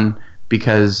run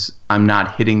because I'm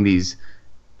not hitting these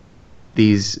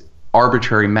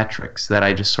arbitrary metrics that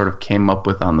I just sort of came up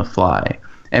with on the fly.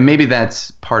 And maybe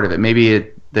that's part of it. Maybe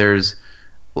there's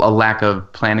a lack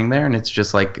of planning there, and it's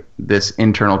just like this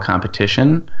internal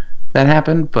competition that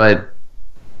happened. But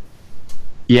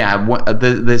yeah,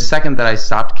 the second that I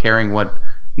stopped caring what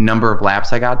number of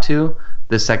laps I got to,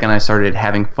 the second I started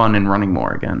having fun and running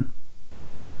more again.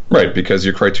 Right, because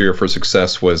your criteria for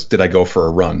success was, did I go for a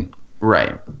run?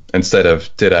 Right. Instead of,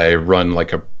 did I run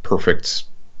like a perfect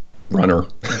runner?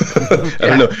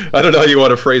 I don't know how you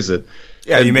want to phrase it.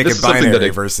 Yeah, and you make it binary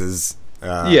versus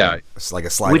it's like a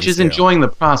sliding which is scale. Enjoying the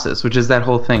process, which is that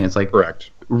whole thing. It's like correct.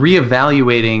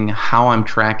 Reevaluating how I'm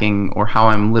tracking or how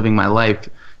I'm living my life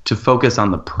to focus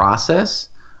on the process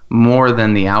more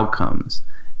than the outcomes.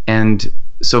 And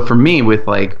so for me, with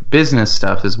like business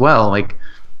stuff as well, like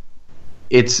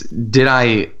it's, did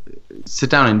I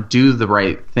sit down and do the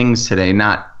right things today?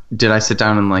 Not did I sit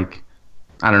down and like,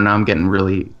 I don't know, I'm getting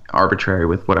really arbitrary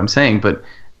with what I'm saying, but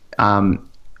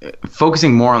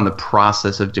focusing more on the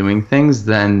process of doing things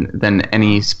than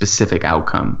any specific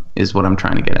outcome is what I'm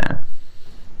trying to get at.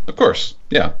 Of course,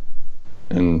 yeah.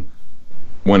 And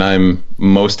when I'm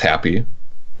most happy,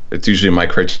 it's usually my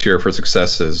criteria for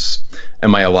success is,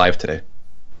 am I alive today?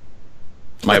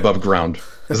 Am I above ground?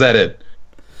 Is that it?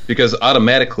 Because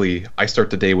automatically I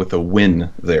start the day with a win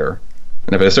there.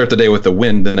 And if I start the day with a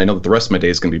win, then I know that the rest of my day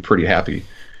is going to be pretty happy.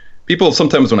 People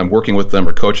sometimes when I'm working with them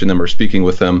or coaching them or speaking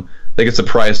with them, they get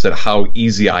surprised at how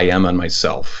easy I am on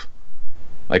myself.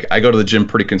 Like, I go to the gym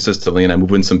pretty consistently and I'm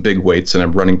moving some big weights and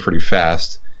I'm running pretty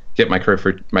fast. Yet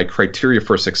my criteria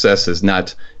for success is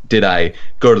not, did I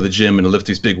go to the gym and lift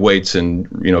these big weights and,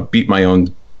 you know, beat my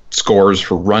own scores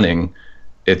for running.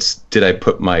 It's, did I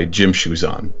put my gym shoes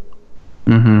on?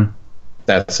 Mm-hmm.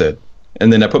 That's it.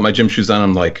 And then I put my gym shoes on.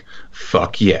 I'm like,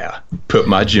 fuck yeah, put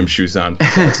my gym shoes on.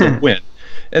 That's a win.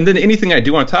 And then anything I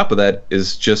do on top of that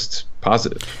is just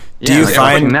positive. Do you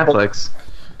find Netflix?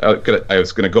 I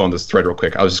was going to go on this thread real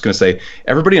quick. I was just going to say,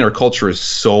 everybody in our culture is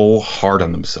so hard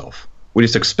on themselves. We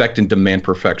just expect and demand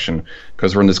perfection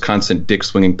because we're in this constant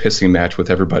dick-swinging pissing match with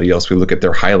everybody else. We look at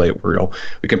their highlight reel.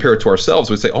 We compare it to ourselves.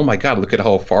 We say, oh, my God, look at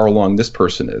how far along this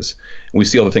person is. And we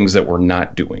see all the things that we're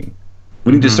not doing.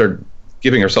 We need to start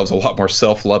giving ourselves a lot more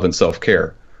self-love and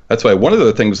self-care. That's why one of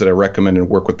the things that I recommend and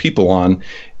work with people on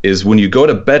is when you go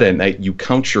to bed at night, you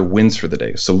count your wins for the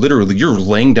day. So literally, you're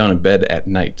laying down in bed at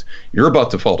night. You're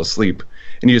about to fall asleep.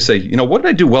 And you say, you know, what did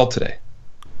I do well today?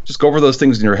 Just go over those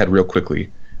things in your head real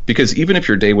quickly. Because even if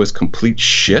your day was complete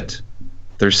shit,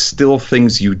 there's still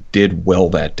things you did well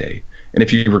that day. And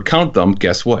if you recount them,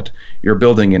 guess what? You're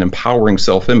building an empowering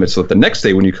self-image so that the next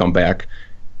day when you come back,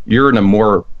 you're in a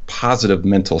more positive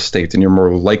mental state and you're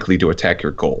more likely to attack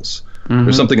your goals. Mm-hmm.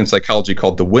 There's something in psychology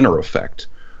called the winner effect,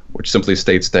 which simply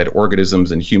states that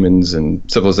organisms and humans and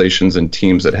civilizations and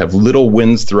teams that have little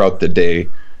wins throughout the day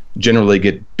generally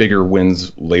get bigger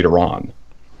wins later on.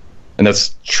 And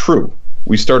that's true.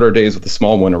 We start our days with a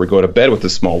small win or we go to bed with a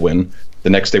small win.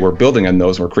 The next day we're building on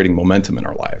those and we're creating momentum in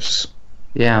our lives.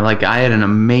 Yeah, like I had an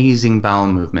amazing bowel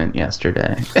movement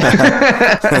yesterday.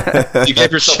 You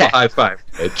gave yourself a high five.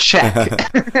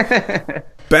 Check.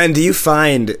 Ben, do you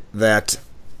find that?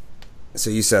 So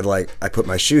you said like I put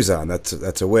my shoes on.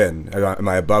 That's a win. Am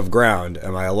I above ground?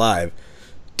 Am I alive?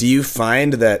 Do you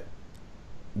find that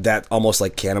almost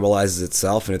like cannibalizes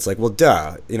itself, and it's like, well,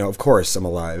 duh, of course I'm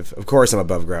alive. Of course I'm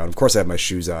above ground. Of course I have my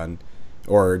shoes on.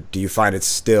 Or do you find it's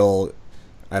still,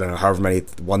 I don't know, however many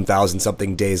 1,000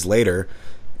 something days later,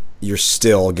 you're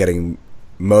still getting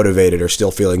motivated or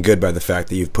still feeling good by the fact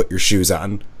that you've put your shoes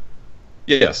on?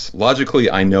 Yes, logically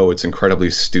I know it's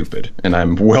incredibly stupid, and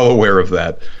I'm well aware of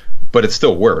that, but it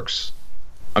still works.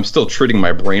 I'm still treating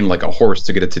my brain like a horse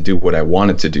to get it to do what I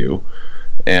want it to do.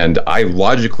 And I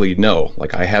logically know,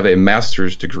 like I have a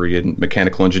master's degree in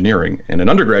mechanical engineering and an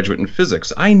undergraduate in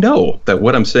physics. I know that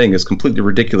what I'm saying is completely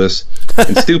ridiculous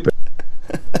and stupid,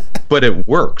 but it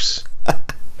works.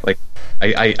 Like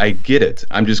I get it.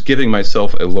 I'm just giving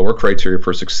myself a lower criteria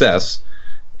for success.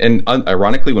 And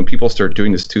ironically, when people start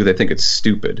doing this too, they think it's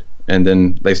stupid. And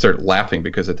then they start laughing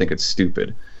because they think it's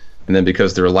stupid. And then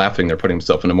because they're laughing, they're putting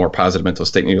themselves in a more positive mental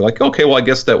state. And you're like, okay, well, I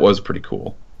guess that was pretty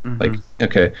cool. Mm-hmm. Like,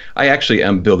 okay, I actually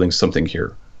am building something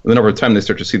here. And then over time, they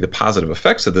start to see the positive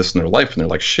effects of this in their life. And they're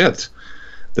like, shit,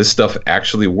 this stuff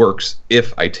actually works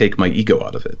if I take my ego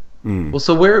out of it. Well,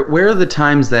 so where are the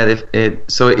times that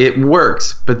it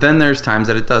works, but then there's times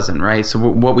that it doesn't, right? So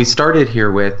what we started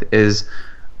here with is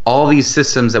all these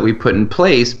systems that we put in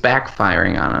place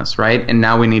backfiring on us, right? And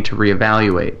now we need to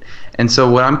reevaluate. And so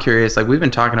what I'm curious, like we've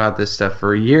been talking about this stuff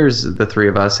for years, the three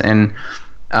of us, and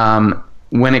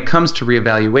when it comes to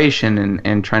reevaluation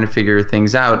and trying to figure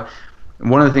things out,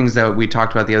 one of the things that we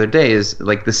talked about the other day is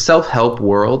like the self-help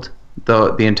world,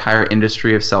 the entire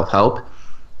industry of self-help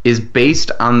is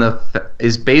based on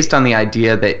the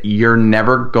idea that you're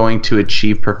never going to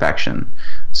achieve perfection.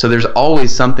 So there's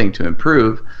always something to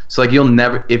improve. So like you'll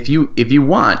never, if you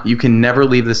want, you can never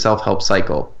leave the self-help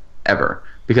cycle ever,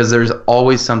 because there's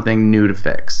always something new to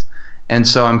fix. And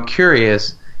so I'm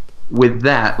curious with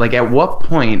that, like at what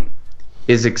point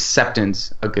is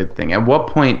acceptance a good thing? At what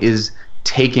point is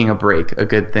taking a break a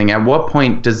good thing? At what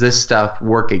point does this stuff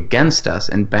work against us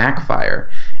and backfire?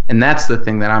 And that's the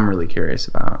thing that I'm really curious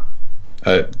about.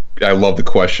 I love the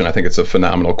question. I think it's a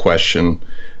phenomenal question.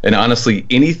 And honestly,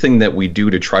 anything that we do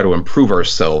to try to improve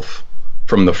ourselves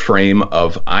from the frame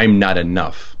of I'm not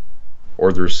enough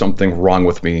or there's something wrong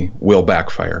with me will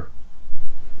backfire.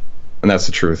 And that's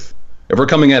the truth. If we're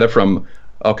coming at it from,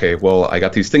 okay, well, I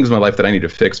got these things in my life that I need to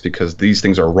fix because these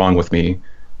things are wrong with me,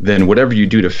 then whatever you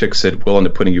do to fix it will end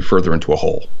up putting you further into a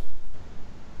hole.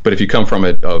 But if you come from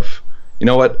it of, you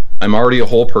know what, I'm already a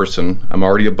whole person, I'm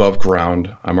already above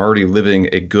ground, I'm already living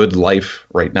a good life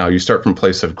right now, you start from a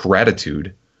place of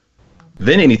gratitude,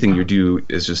 then anything you do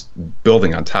is just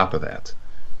building on top of that.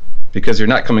 Because you're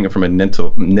not coming from a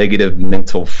negative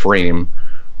mental frame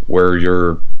where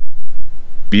you're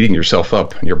beating yourself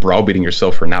up and you're browbeating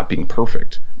yourself for not being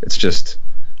perfect. It's just,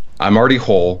 I'm already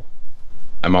whole,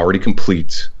 I'm already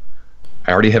complete,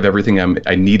 I already have everything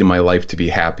I need in my life to be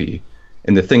happy,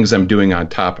 and the things I'm doing on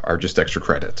top are just extra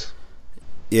credit.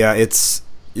 Yeah,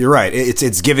 you're right.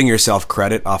 It's giving yourself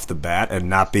credit off the bat and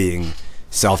not being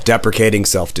self-deprecating,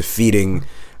 self-defeating.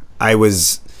 A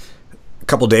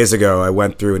couple days ago, I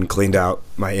went through and cleaned out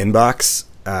my inbox.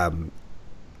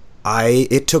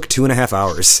 It took 2.5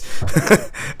 hours.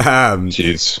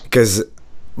 Jeez.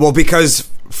 Because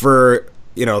for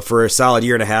a solid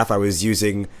year and a half, I was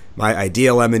using my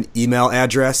IdeaLemon email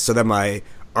address. So then my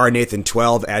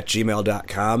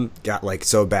rnathan12@gmail.com got like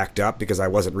so backed up because I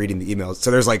wasn't reading the emails.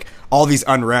 So there's like all these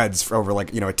unreads for over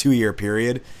like, a 2-year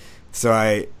period.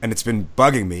 And it's been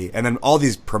bugging me. And then all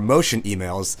these promotion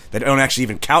emails that don't actually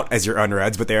even count as your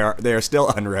unreads, but they are still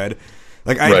unread.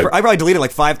 Like I probably deleted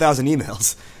like 5,000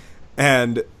 emails.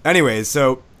 And anyways,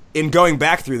 so in going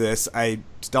back through this, I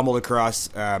stumbled across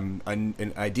an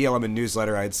IdeaLemon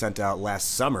newsletter I had sent out last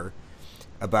summer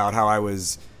about how I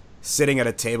was sitting at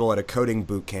a table at a coding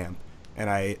boot camp, and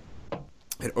I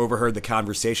had overheard the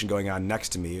conversation going on next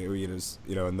to me. It was,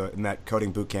 in that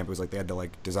coding boot camp, it was like they had to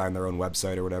like design their own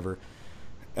website or whatever.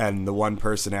 And the one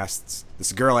person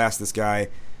this girl asked this guy,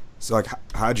 so like,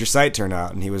 how'd your site turn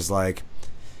out? And he was like,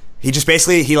 he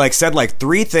said like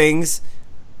 3 things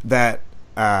that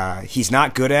he's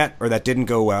not good at or that didn't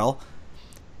go well.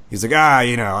 He's like,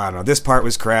 I don't know, this part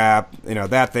was crap,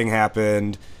 that thing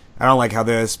happened, I don't like how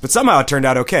this, but somehow it turned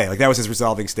out okay. Like that was his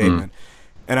resolving statement.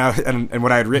 And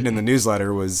what I had written in the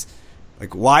newsletter was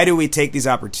like, why do we take these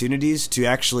opportunities to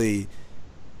actually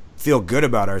feel good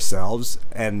about ourselves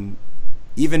and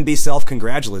even be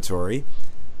self-congratulatory,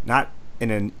 not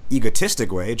in an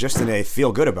egotistic way, just in a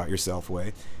feel good about yourself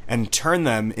way, and turn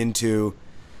them into,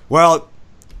 well,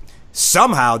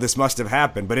 somehow this must have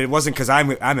happened, but it wasn't because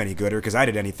I'm any good or because I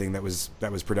did anything that was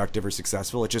productive or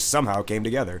successful. It just somehow came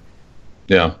together.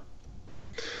 Yeah.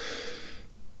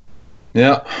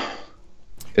 Yeah.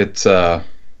 It's I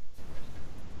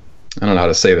don't know how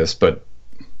to say this, but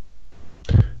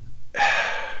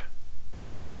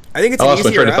I think it's an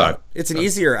easier out. It's an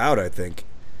easier out, I think,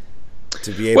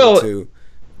 to be able to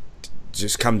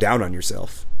just come down on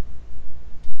yourself.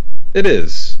 It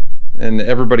is, and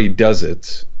everybody does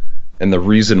it, and the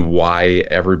reason why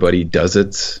everybody does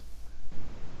it,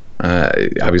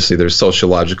 obviously there's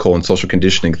sociological and social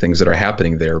conditioning things that are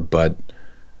happening there, but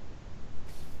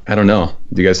I don't know.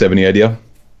 Do you guys have any idea?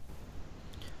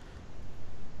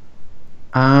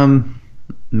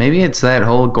 Maybe it's that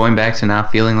whole going back to not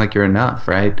feeling like you're enough,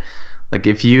 right? Like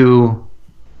if you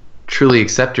truly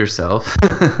accept yourself,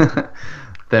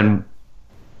 then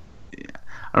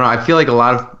I don't know. I feel like a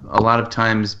lot of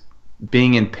times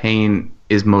being in pain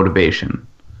is motivation,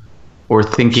 or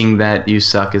thinking that you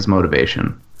suck is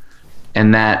motivation,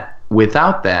 and that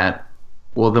without that,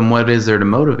 well, then what is there to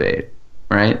motivate,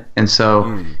 right? And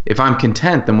so if I'm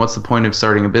content, then what's the point of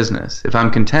starting a business? If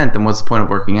I'm content, then what's the point of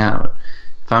working out?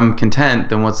 If I'm content,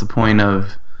 then what's the point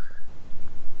of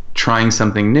trying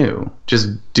something new? Just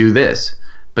do this.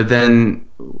 But then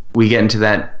we get into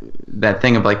that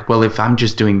thing of like, well, if I'm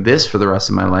just doing this for the rest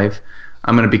of my life,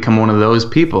 I'm going to become one of those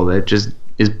people that just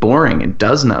is boring and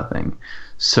does nothing.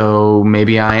 So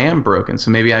maybe I am broken. So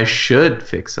maybe I should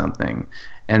fix something.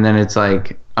 And then it's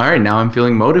like, all right, now I'm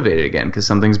feeling motivated again because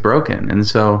something's broken. And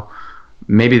so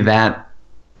maybe that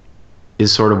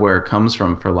is sort of where it comes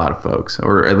from for a lot of folks,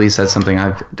 or at least that's something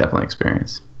I've definitely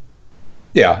experienced.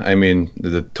 Yeah, I mean,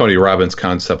 the Tony Robbins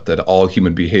concept that all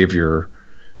human behavior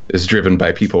is driven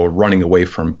by people running away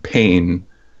from pain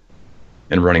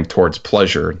and running towards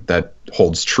pleasure, that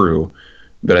holds true.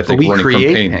 But I think we running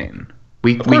create from pain.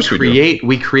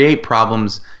 We create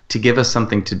problems to give us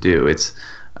something to do.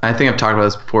 I think I've talked about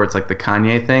this before. It's like the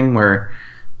Kanye thing where,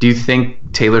 do you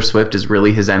think Taylor Swift is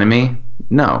really his enemy?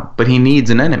 No, but he needs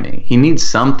an enemy. He needs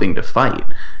something to fight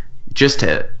just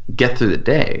to get through the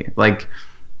day. Like,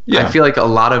 yeah. I feel like a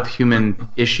lot of human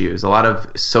issues, a lot of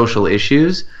social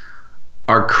issues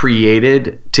are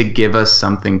created to give us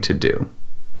something to do.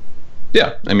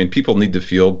 Yeah, I mean, people need to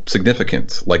feel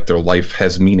significant, like their life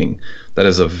has meaning. That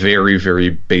is a very, very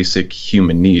basic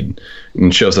human need,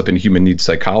 and shows up in human needs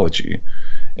psychology.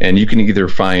 And you can either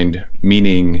find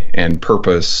meaning and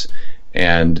purpose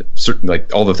and certain,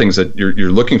 like all the things that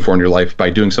you're looking for in your life by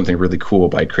doing something really cool,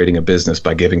 by creating a business,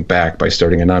 by giving back, by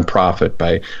starting a nonprofit,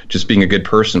 by just being a good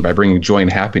person, by bringing joy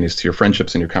and happiness to your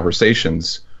friendships and your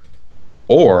conversations.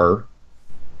 Or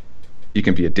you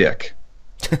can be a dick.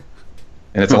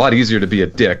 And it's a lot easier to be a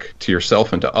dick to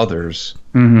yourself and to others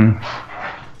than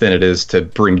it is to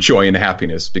bring joy and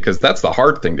happiness, because that's the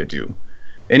hard thing to do.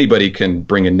 Anybody can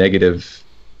bring a negative,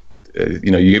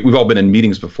 we've all been in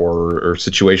meetings before or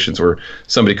situations where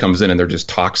somebody comes in and they're just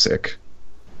toxic.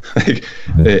 Like,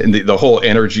 and the whole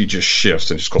energy just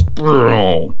shifts and just goes,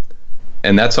 boom.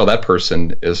 And that's how that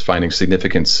person is finding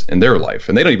significance in their life.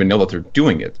 And they don't even know that they're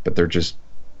doing it, but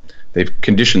they've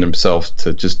conditioned themselves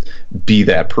to just be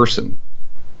that person.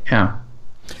 Yeah.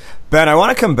 Ben, I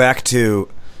want to come back to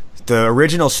the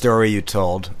original story you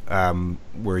told,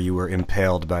 where you were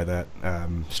impaled by that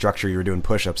structure you were doing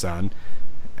push-ups on.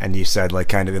 And you said, like,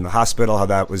 kind of in the hospital, how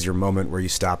that was your moment where you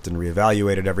stopped and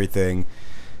reevaluated everything.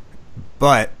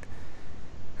 But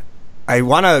I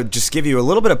want to just give you a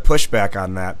little bit of pushback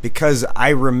on that, because I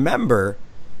remember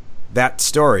that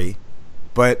story,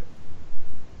 but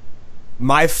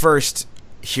my first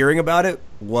hearing about it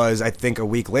was, I think, a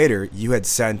week later. You had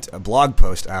sent a blog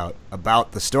post out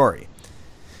about the story.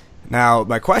 Now,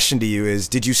 my question to you is,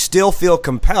 did you still feel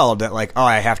compelled that, like, oh,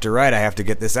 I have to write, I have to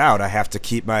get this out, I have to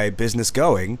keep my business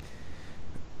going?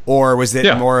 Or was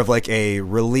it more of like a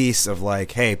release of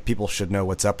like, hey, people should know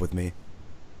what's up with me?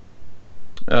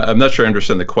 I'm not sure I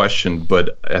understand the question,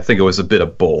 but I think it was a bit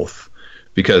of both,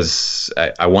 because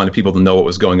I wanted people to know what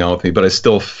was going on with me, but I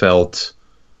still felt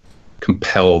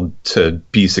compelled to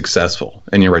be successful.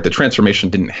 And you're right, the transformation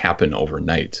didn't happen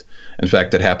overnight. In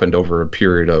fact, it happened over a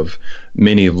period of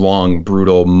many long,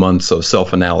 brutal months of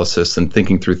self-analysis and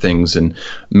thinking through things and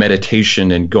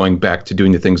meditation and going back to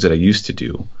doing the things that I used to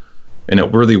do. And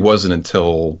it really wasn't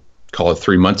until, call it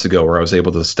 3 months ago, where I was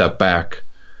able to step back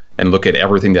and look at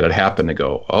everything that had happened and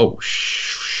go, oh,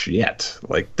 shit.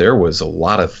 Like, there was a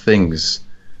lot of things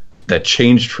that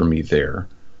changed for me there.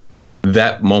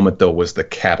 That moment, though, was the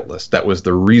catalyst. That was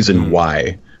the reason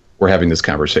why we're having this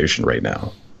conversation right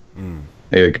now.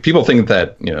 People think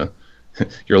that,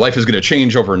 your life is going to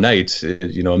change overnight,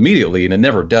 immediately, and it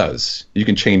never does. You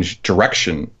can change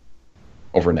direction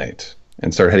overnight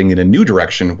and start heading in a new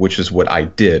direction, which is what I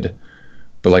did.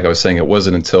 But like I was saying, it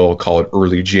wasn't until, call it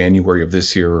early January of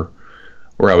this year,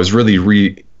 where I was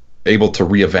really able to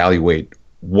reevaluate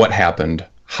what happened,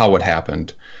 how it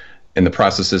happened, and the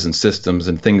processes and systems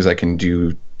and things I can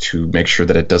do to make sure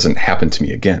that it doesn't happen to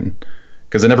me again.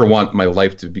 Because I never want my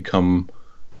life to become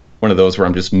one of those where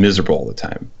I'm just miserable all the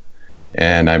time.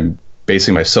 And I'm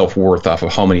basing my self-worth off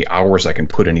of how many hours I can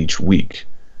put in each week.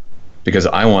 Because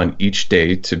I want each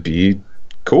day to be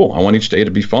cool. I want each day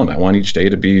to be fun. I want each day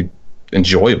to be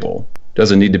enjoyable.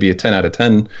 Doesn't need to be a 10 out of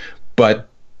 10, but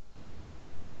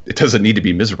it doesn't need to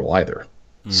be miserable either.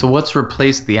 So what's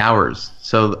replaced the hours?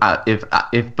 So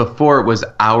if before it was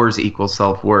hours equal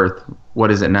self-worth,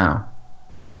 what is it now?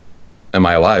 Am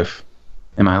I alive?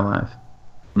 Am I alive?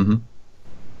 Mm-hmm.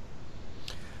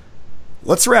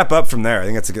 Let's wrap up from there. I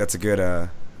think that's a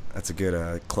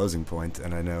good closing point,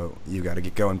 and I know you got to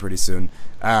get going pretty soon.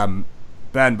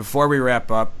 Ben, before we wrap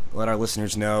up, let our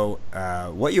listeners know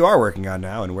what you are working on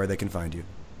now and where they can find you.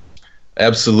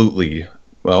 Absolutely.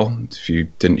 Well, if you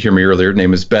didn't hear me earlier,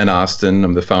 name is Ben Austin.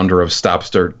 I'm the founder of Stop,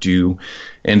 Start, Do,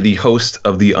 and the host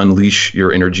of the Unleash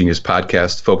Your Inner Genius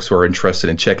podcast. Folks who are interested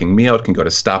in checking me out can go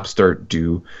to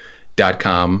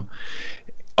stopstartdo.com.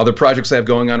 Other projects I have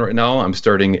going on right now, I'm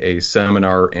starting a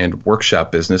seminar and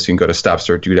workshop business. You can go to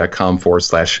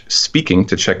stopstartdo.com/speaking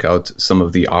to check out some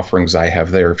of the offerings I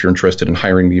have there if you're interested in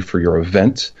hiring me for your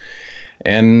event.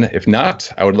 And if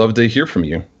not, I would love to hear from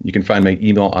you. You can find my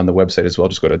email on the website as well.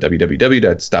 Just go to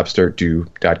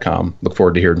www.stopstartdo.com. Look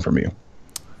forward to hearing from you.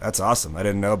 That's awesome. I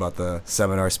didn't know about the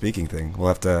seminar speaking thing. We'll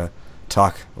have to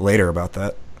talk later about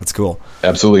that. That's cool.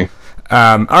 Absolutely.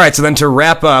 All right, so then to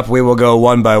wrap up, we will go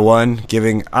one by one,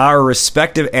 giving our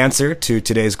respective answer to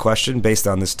today's question based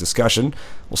on this discussion.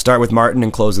 We'll start with Martin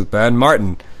and close with Ben.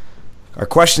 Martin, our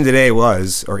question today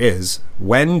is,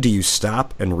 when do you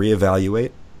stop and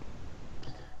reevaluate?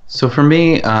 So for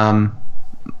me,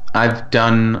 I've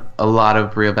done a lot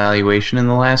of reevaluation in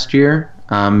the last year,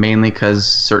 mainly because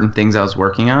certain things I was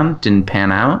working on didn't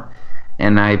pan out.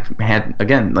 And I've had,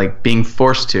 again, like being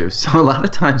forced to. So a lot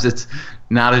of times it's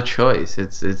not a choice.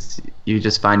 It's you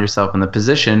just find yourself in the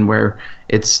position where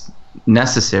it's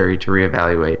necessary to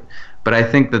reevaluate. But I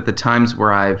think that the times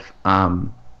where I've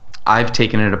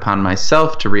taken it upon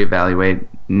myself to reevaluate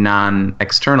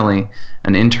non-externally,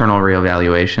 an internal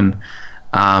reevaluation,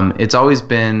 it's always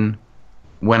been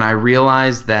when I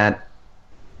realized that.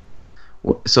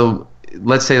 So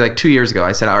let's say like 2 years ago,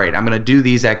 I said, all right, I'm going to do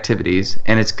these activities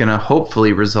and it's going to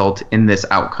hopefully result in this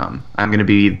outcome. I'm going to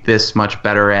be this much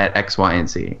better at X, Y, and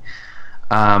Z.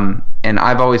 And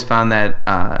I've always found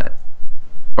that,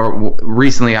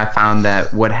 recently I found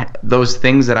that those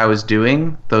things that I was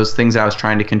doing, those things that I was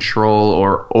trying to control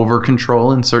or over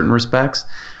control in certain respects,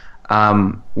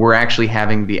 were actually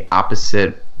having the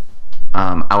opposite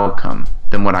outcome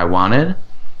than what I wanted.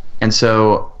 And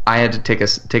so I had to take a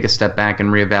step back and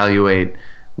reevaluate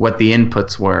what the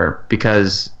inputs were,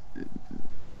 because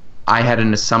I had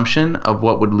an assumption of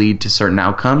what would lead to certain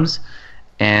outcomes,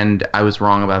 and I was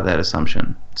wrong about that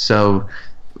assumption. So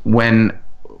when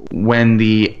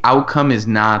the outcome is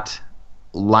not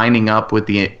lining up with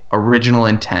the original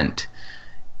intent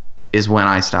is when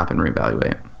I stop and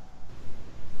reevaluate.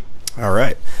 All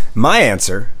right. My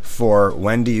answer for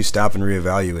when do you stop and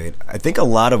reevaluate, I think a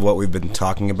lot of what we've been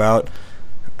talking about,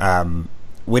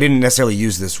 we didn't necessarily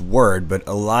use this word, but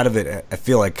a lot of it I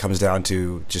feel like comes down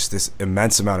to just this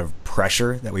immense amount of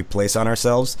pressure that we place on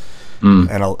ourselves.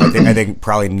 And I think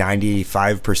probably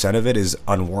 95% of it is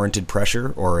unwarranted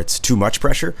pressure, or it's too much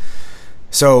pressure.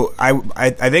 So I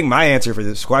think my answer for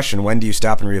this question, when do you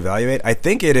stop and reevaluate, I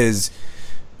think it is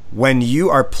when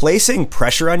you are placing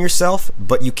pressure on yourself,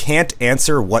 but you can't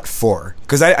answer what for.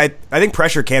 Because I think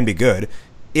pressure can be good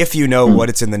if you know what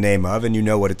it's in the name of and you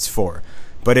know what it's for.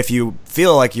 But if you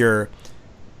feel like you're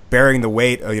bearing the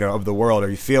weight, of the world, or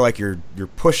you feel like you're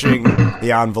pushing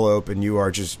the envelope and you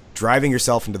are just driving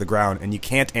yourself into the ground and you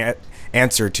can't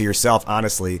answer to yourself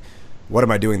honestly, what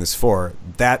am I doing this for?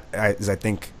 That is, I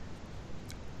think,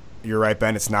 you're right,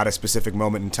 Ben. It's not a specific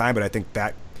moment in time, but I think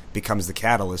that becomes the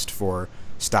catalyst for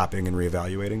stopping and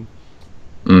reevaluating.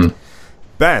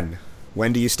 Ben,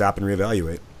 when do you stop and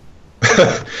reevaluate?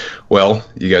 Well,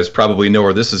 you guys probably know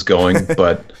where this is going,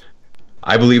 but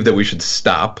I believe that we should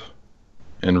stop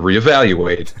and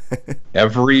reevaluate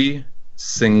every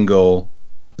single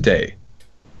day.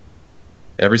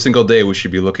 Every single day we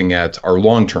should be looking at our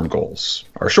long-term goals,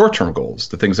 our short-term goals,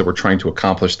 the things that we're trying to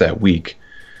accomplish that week.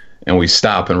 And we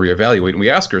stop and reevaluate and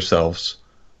we ask ourselves,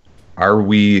 are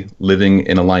we living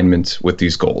in alignment with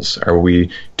these goals? Are we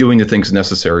doing the things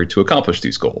necessary to accomplish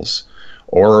these goals?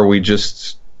 Or are we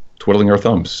just twiddling our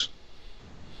thumbs?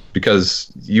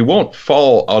 Because you won't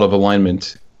fall out of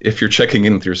alignment if you're checking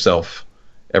in with yourself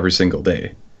every single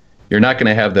day. You're not going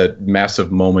to have that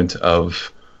massive moment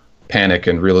of panic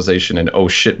and realization and oh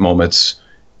shit moments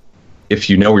if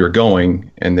you know where you're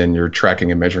going and then you're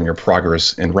tracking and measuring your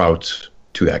progress en route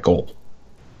to that goal.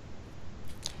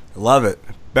 Love it.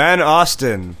 Ben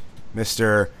Austin,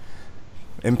 Mr.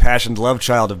 Impassioned love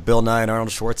child of Bill Nye and Arnold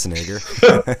Schwarzenegger.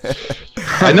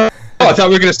 I know. I thought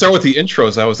we were going to start with the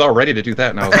intros. I was all ready to do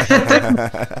that. And I was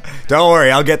like, don't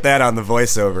worry, I'll get that on the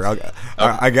voiceover.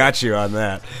 I got you on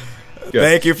that. Good.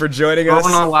 Thank you for joining us.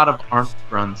 Going on a lot of Arnold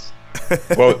runs.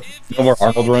 well, no more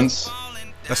Arnold runs.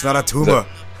 That's not a tumor.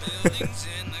 Get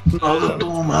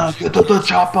to the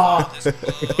chopper.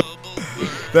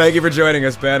 Thank you for joining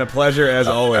us, Ben. A pleasure as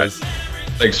always.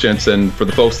 Thanks, Jensen. For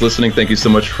the folks listening, thank you so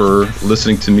much for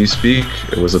listening to me speak.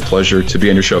 It was a pleasure to be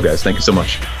on your show, guys. Thank you so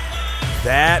much.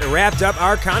 That wrapped up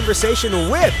our conversation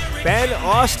with Ben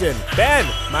Austin. Ben,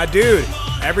 my dude,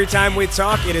 every time we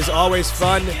talk, it is always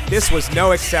fun. This was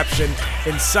no exception.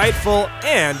 Insightful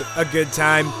and a good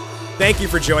time. Thank you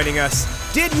for joining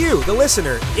us. Did you, the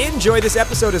listener, enjoy this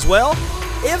episode as well?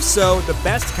 If so, the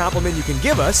best compliment you can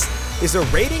give us is a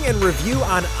rating and review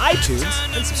on iTunes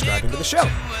and subscribing to the show.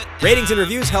 Ratings and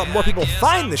reviews help more people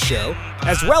find the show,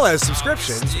 as well as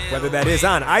subscriptions, whether that is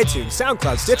on iTunes,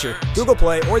 SoundCloud, Stitcher, Google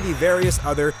Play, or the various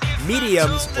other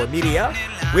mediums or media,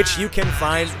 which you can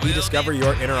find the Discover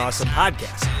Your Inner Awesome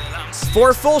podcast.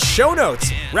 For full show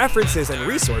notes, references, and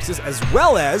resources, as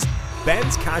well as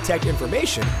Ben's contact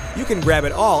information, you can grab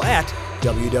it all at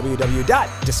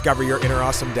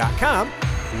www.discoveryourinnerawesome.com.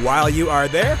 While you are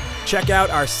there, check out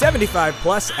our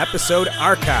 75-plus episode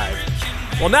archive.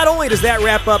 Well, not only does that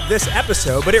wrap up this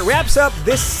episode, but it wraps up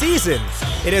this season.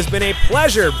 It has been a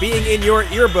pleasure being in your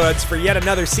earbuds for yet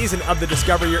another season of the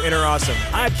Discover Your Inner Awesome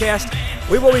podcast.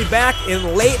 We will be back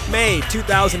in late May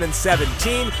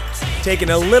 2017, taking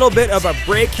a little bit of a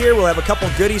break here. We'll have a couple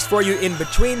goodies for you in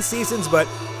between seasons, but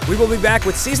we will be back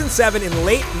with Season 7 in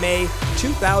late May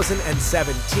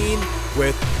 2017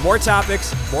 with more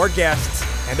topics, more guests,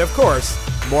 and of course,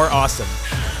 more awesome.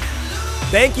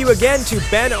 Thank you again to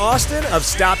Ben Austin of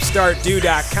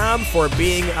StopStartDo.com for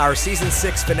being our Season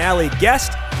 6 finale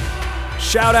guest.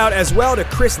 Shout out as well to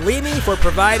Chris Leamy for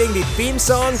providing the theme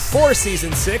song for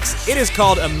Season 6. It is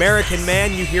called American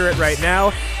Man. You hear it right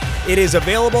now. It is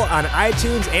available on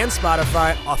iTunes and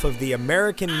Spotify off of the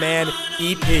American Man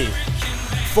EP.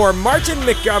 For Martin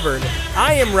McGovern,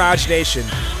 I am Raj Nation.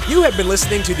 You have been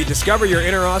listening to the Discover Your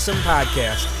Inner Awesome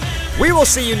podcast. We will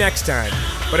see you next time.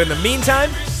 But in the meantime,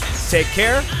 take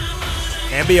care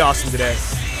and be awesome today.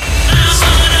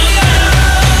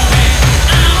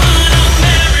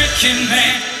 American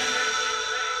man.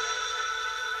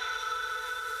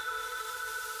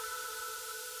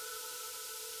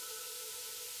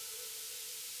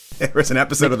 There was an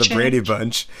episode of the Brady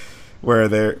Bunch where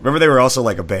they were also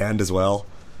like a band as well.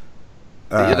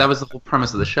 Yeah, that was the whole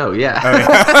premise of the show.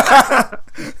 Yeah.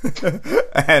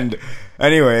 And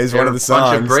anyways, one of the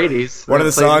songs,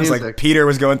 music. like Peter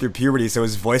was going through puberty, so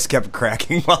his voice kept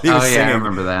cracking while he was singing. I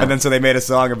remember that. And then so they made a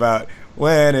song about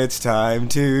when it's time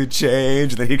to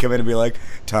change. And then he'd come in and be like,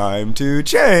 "Time to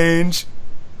change."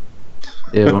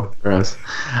 Ew, gross.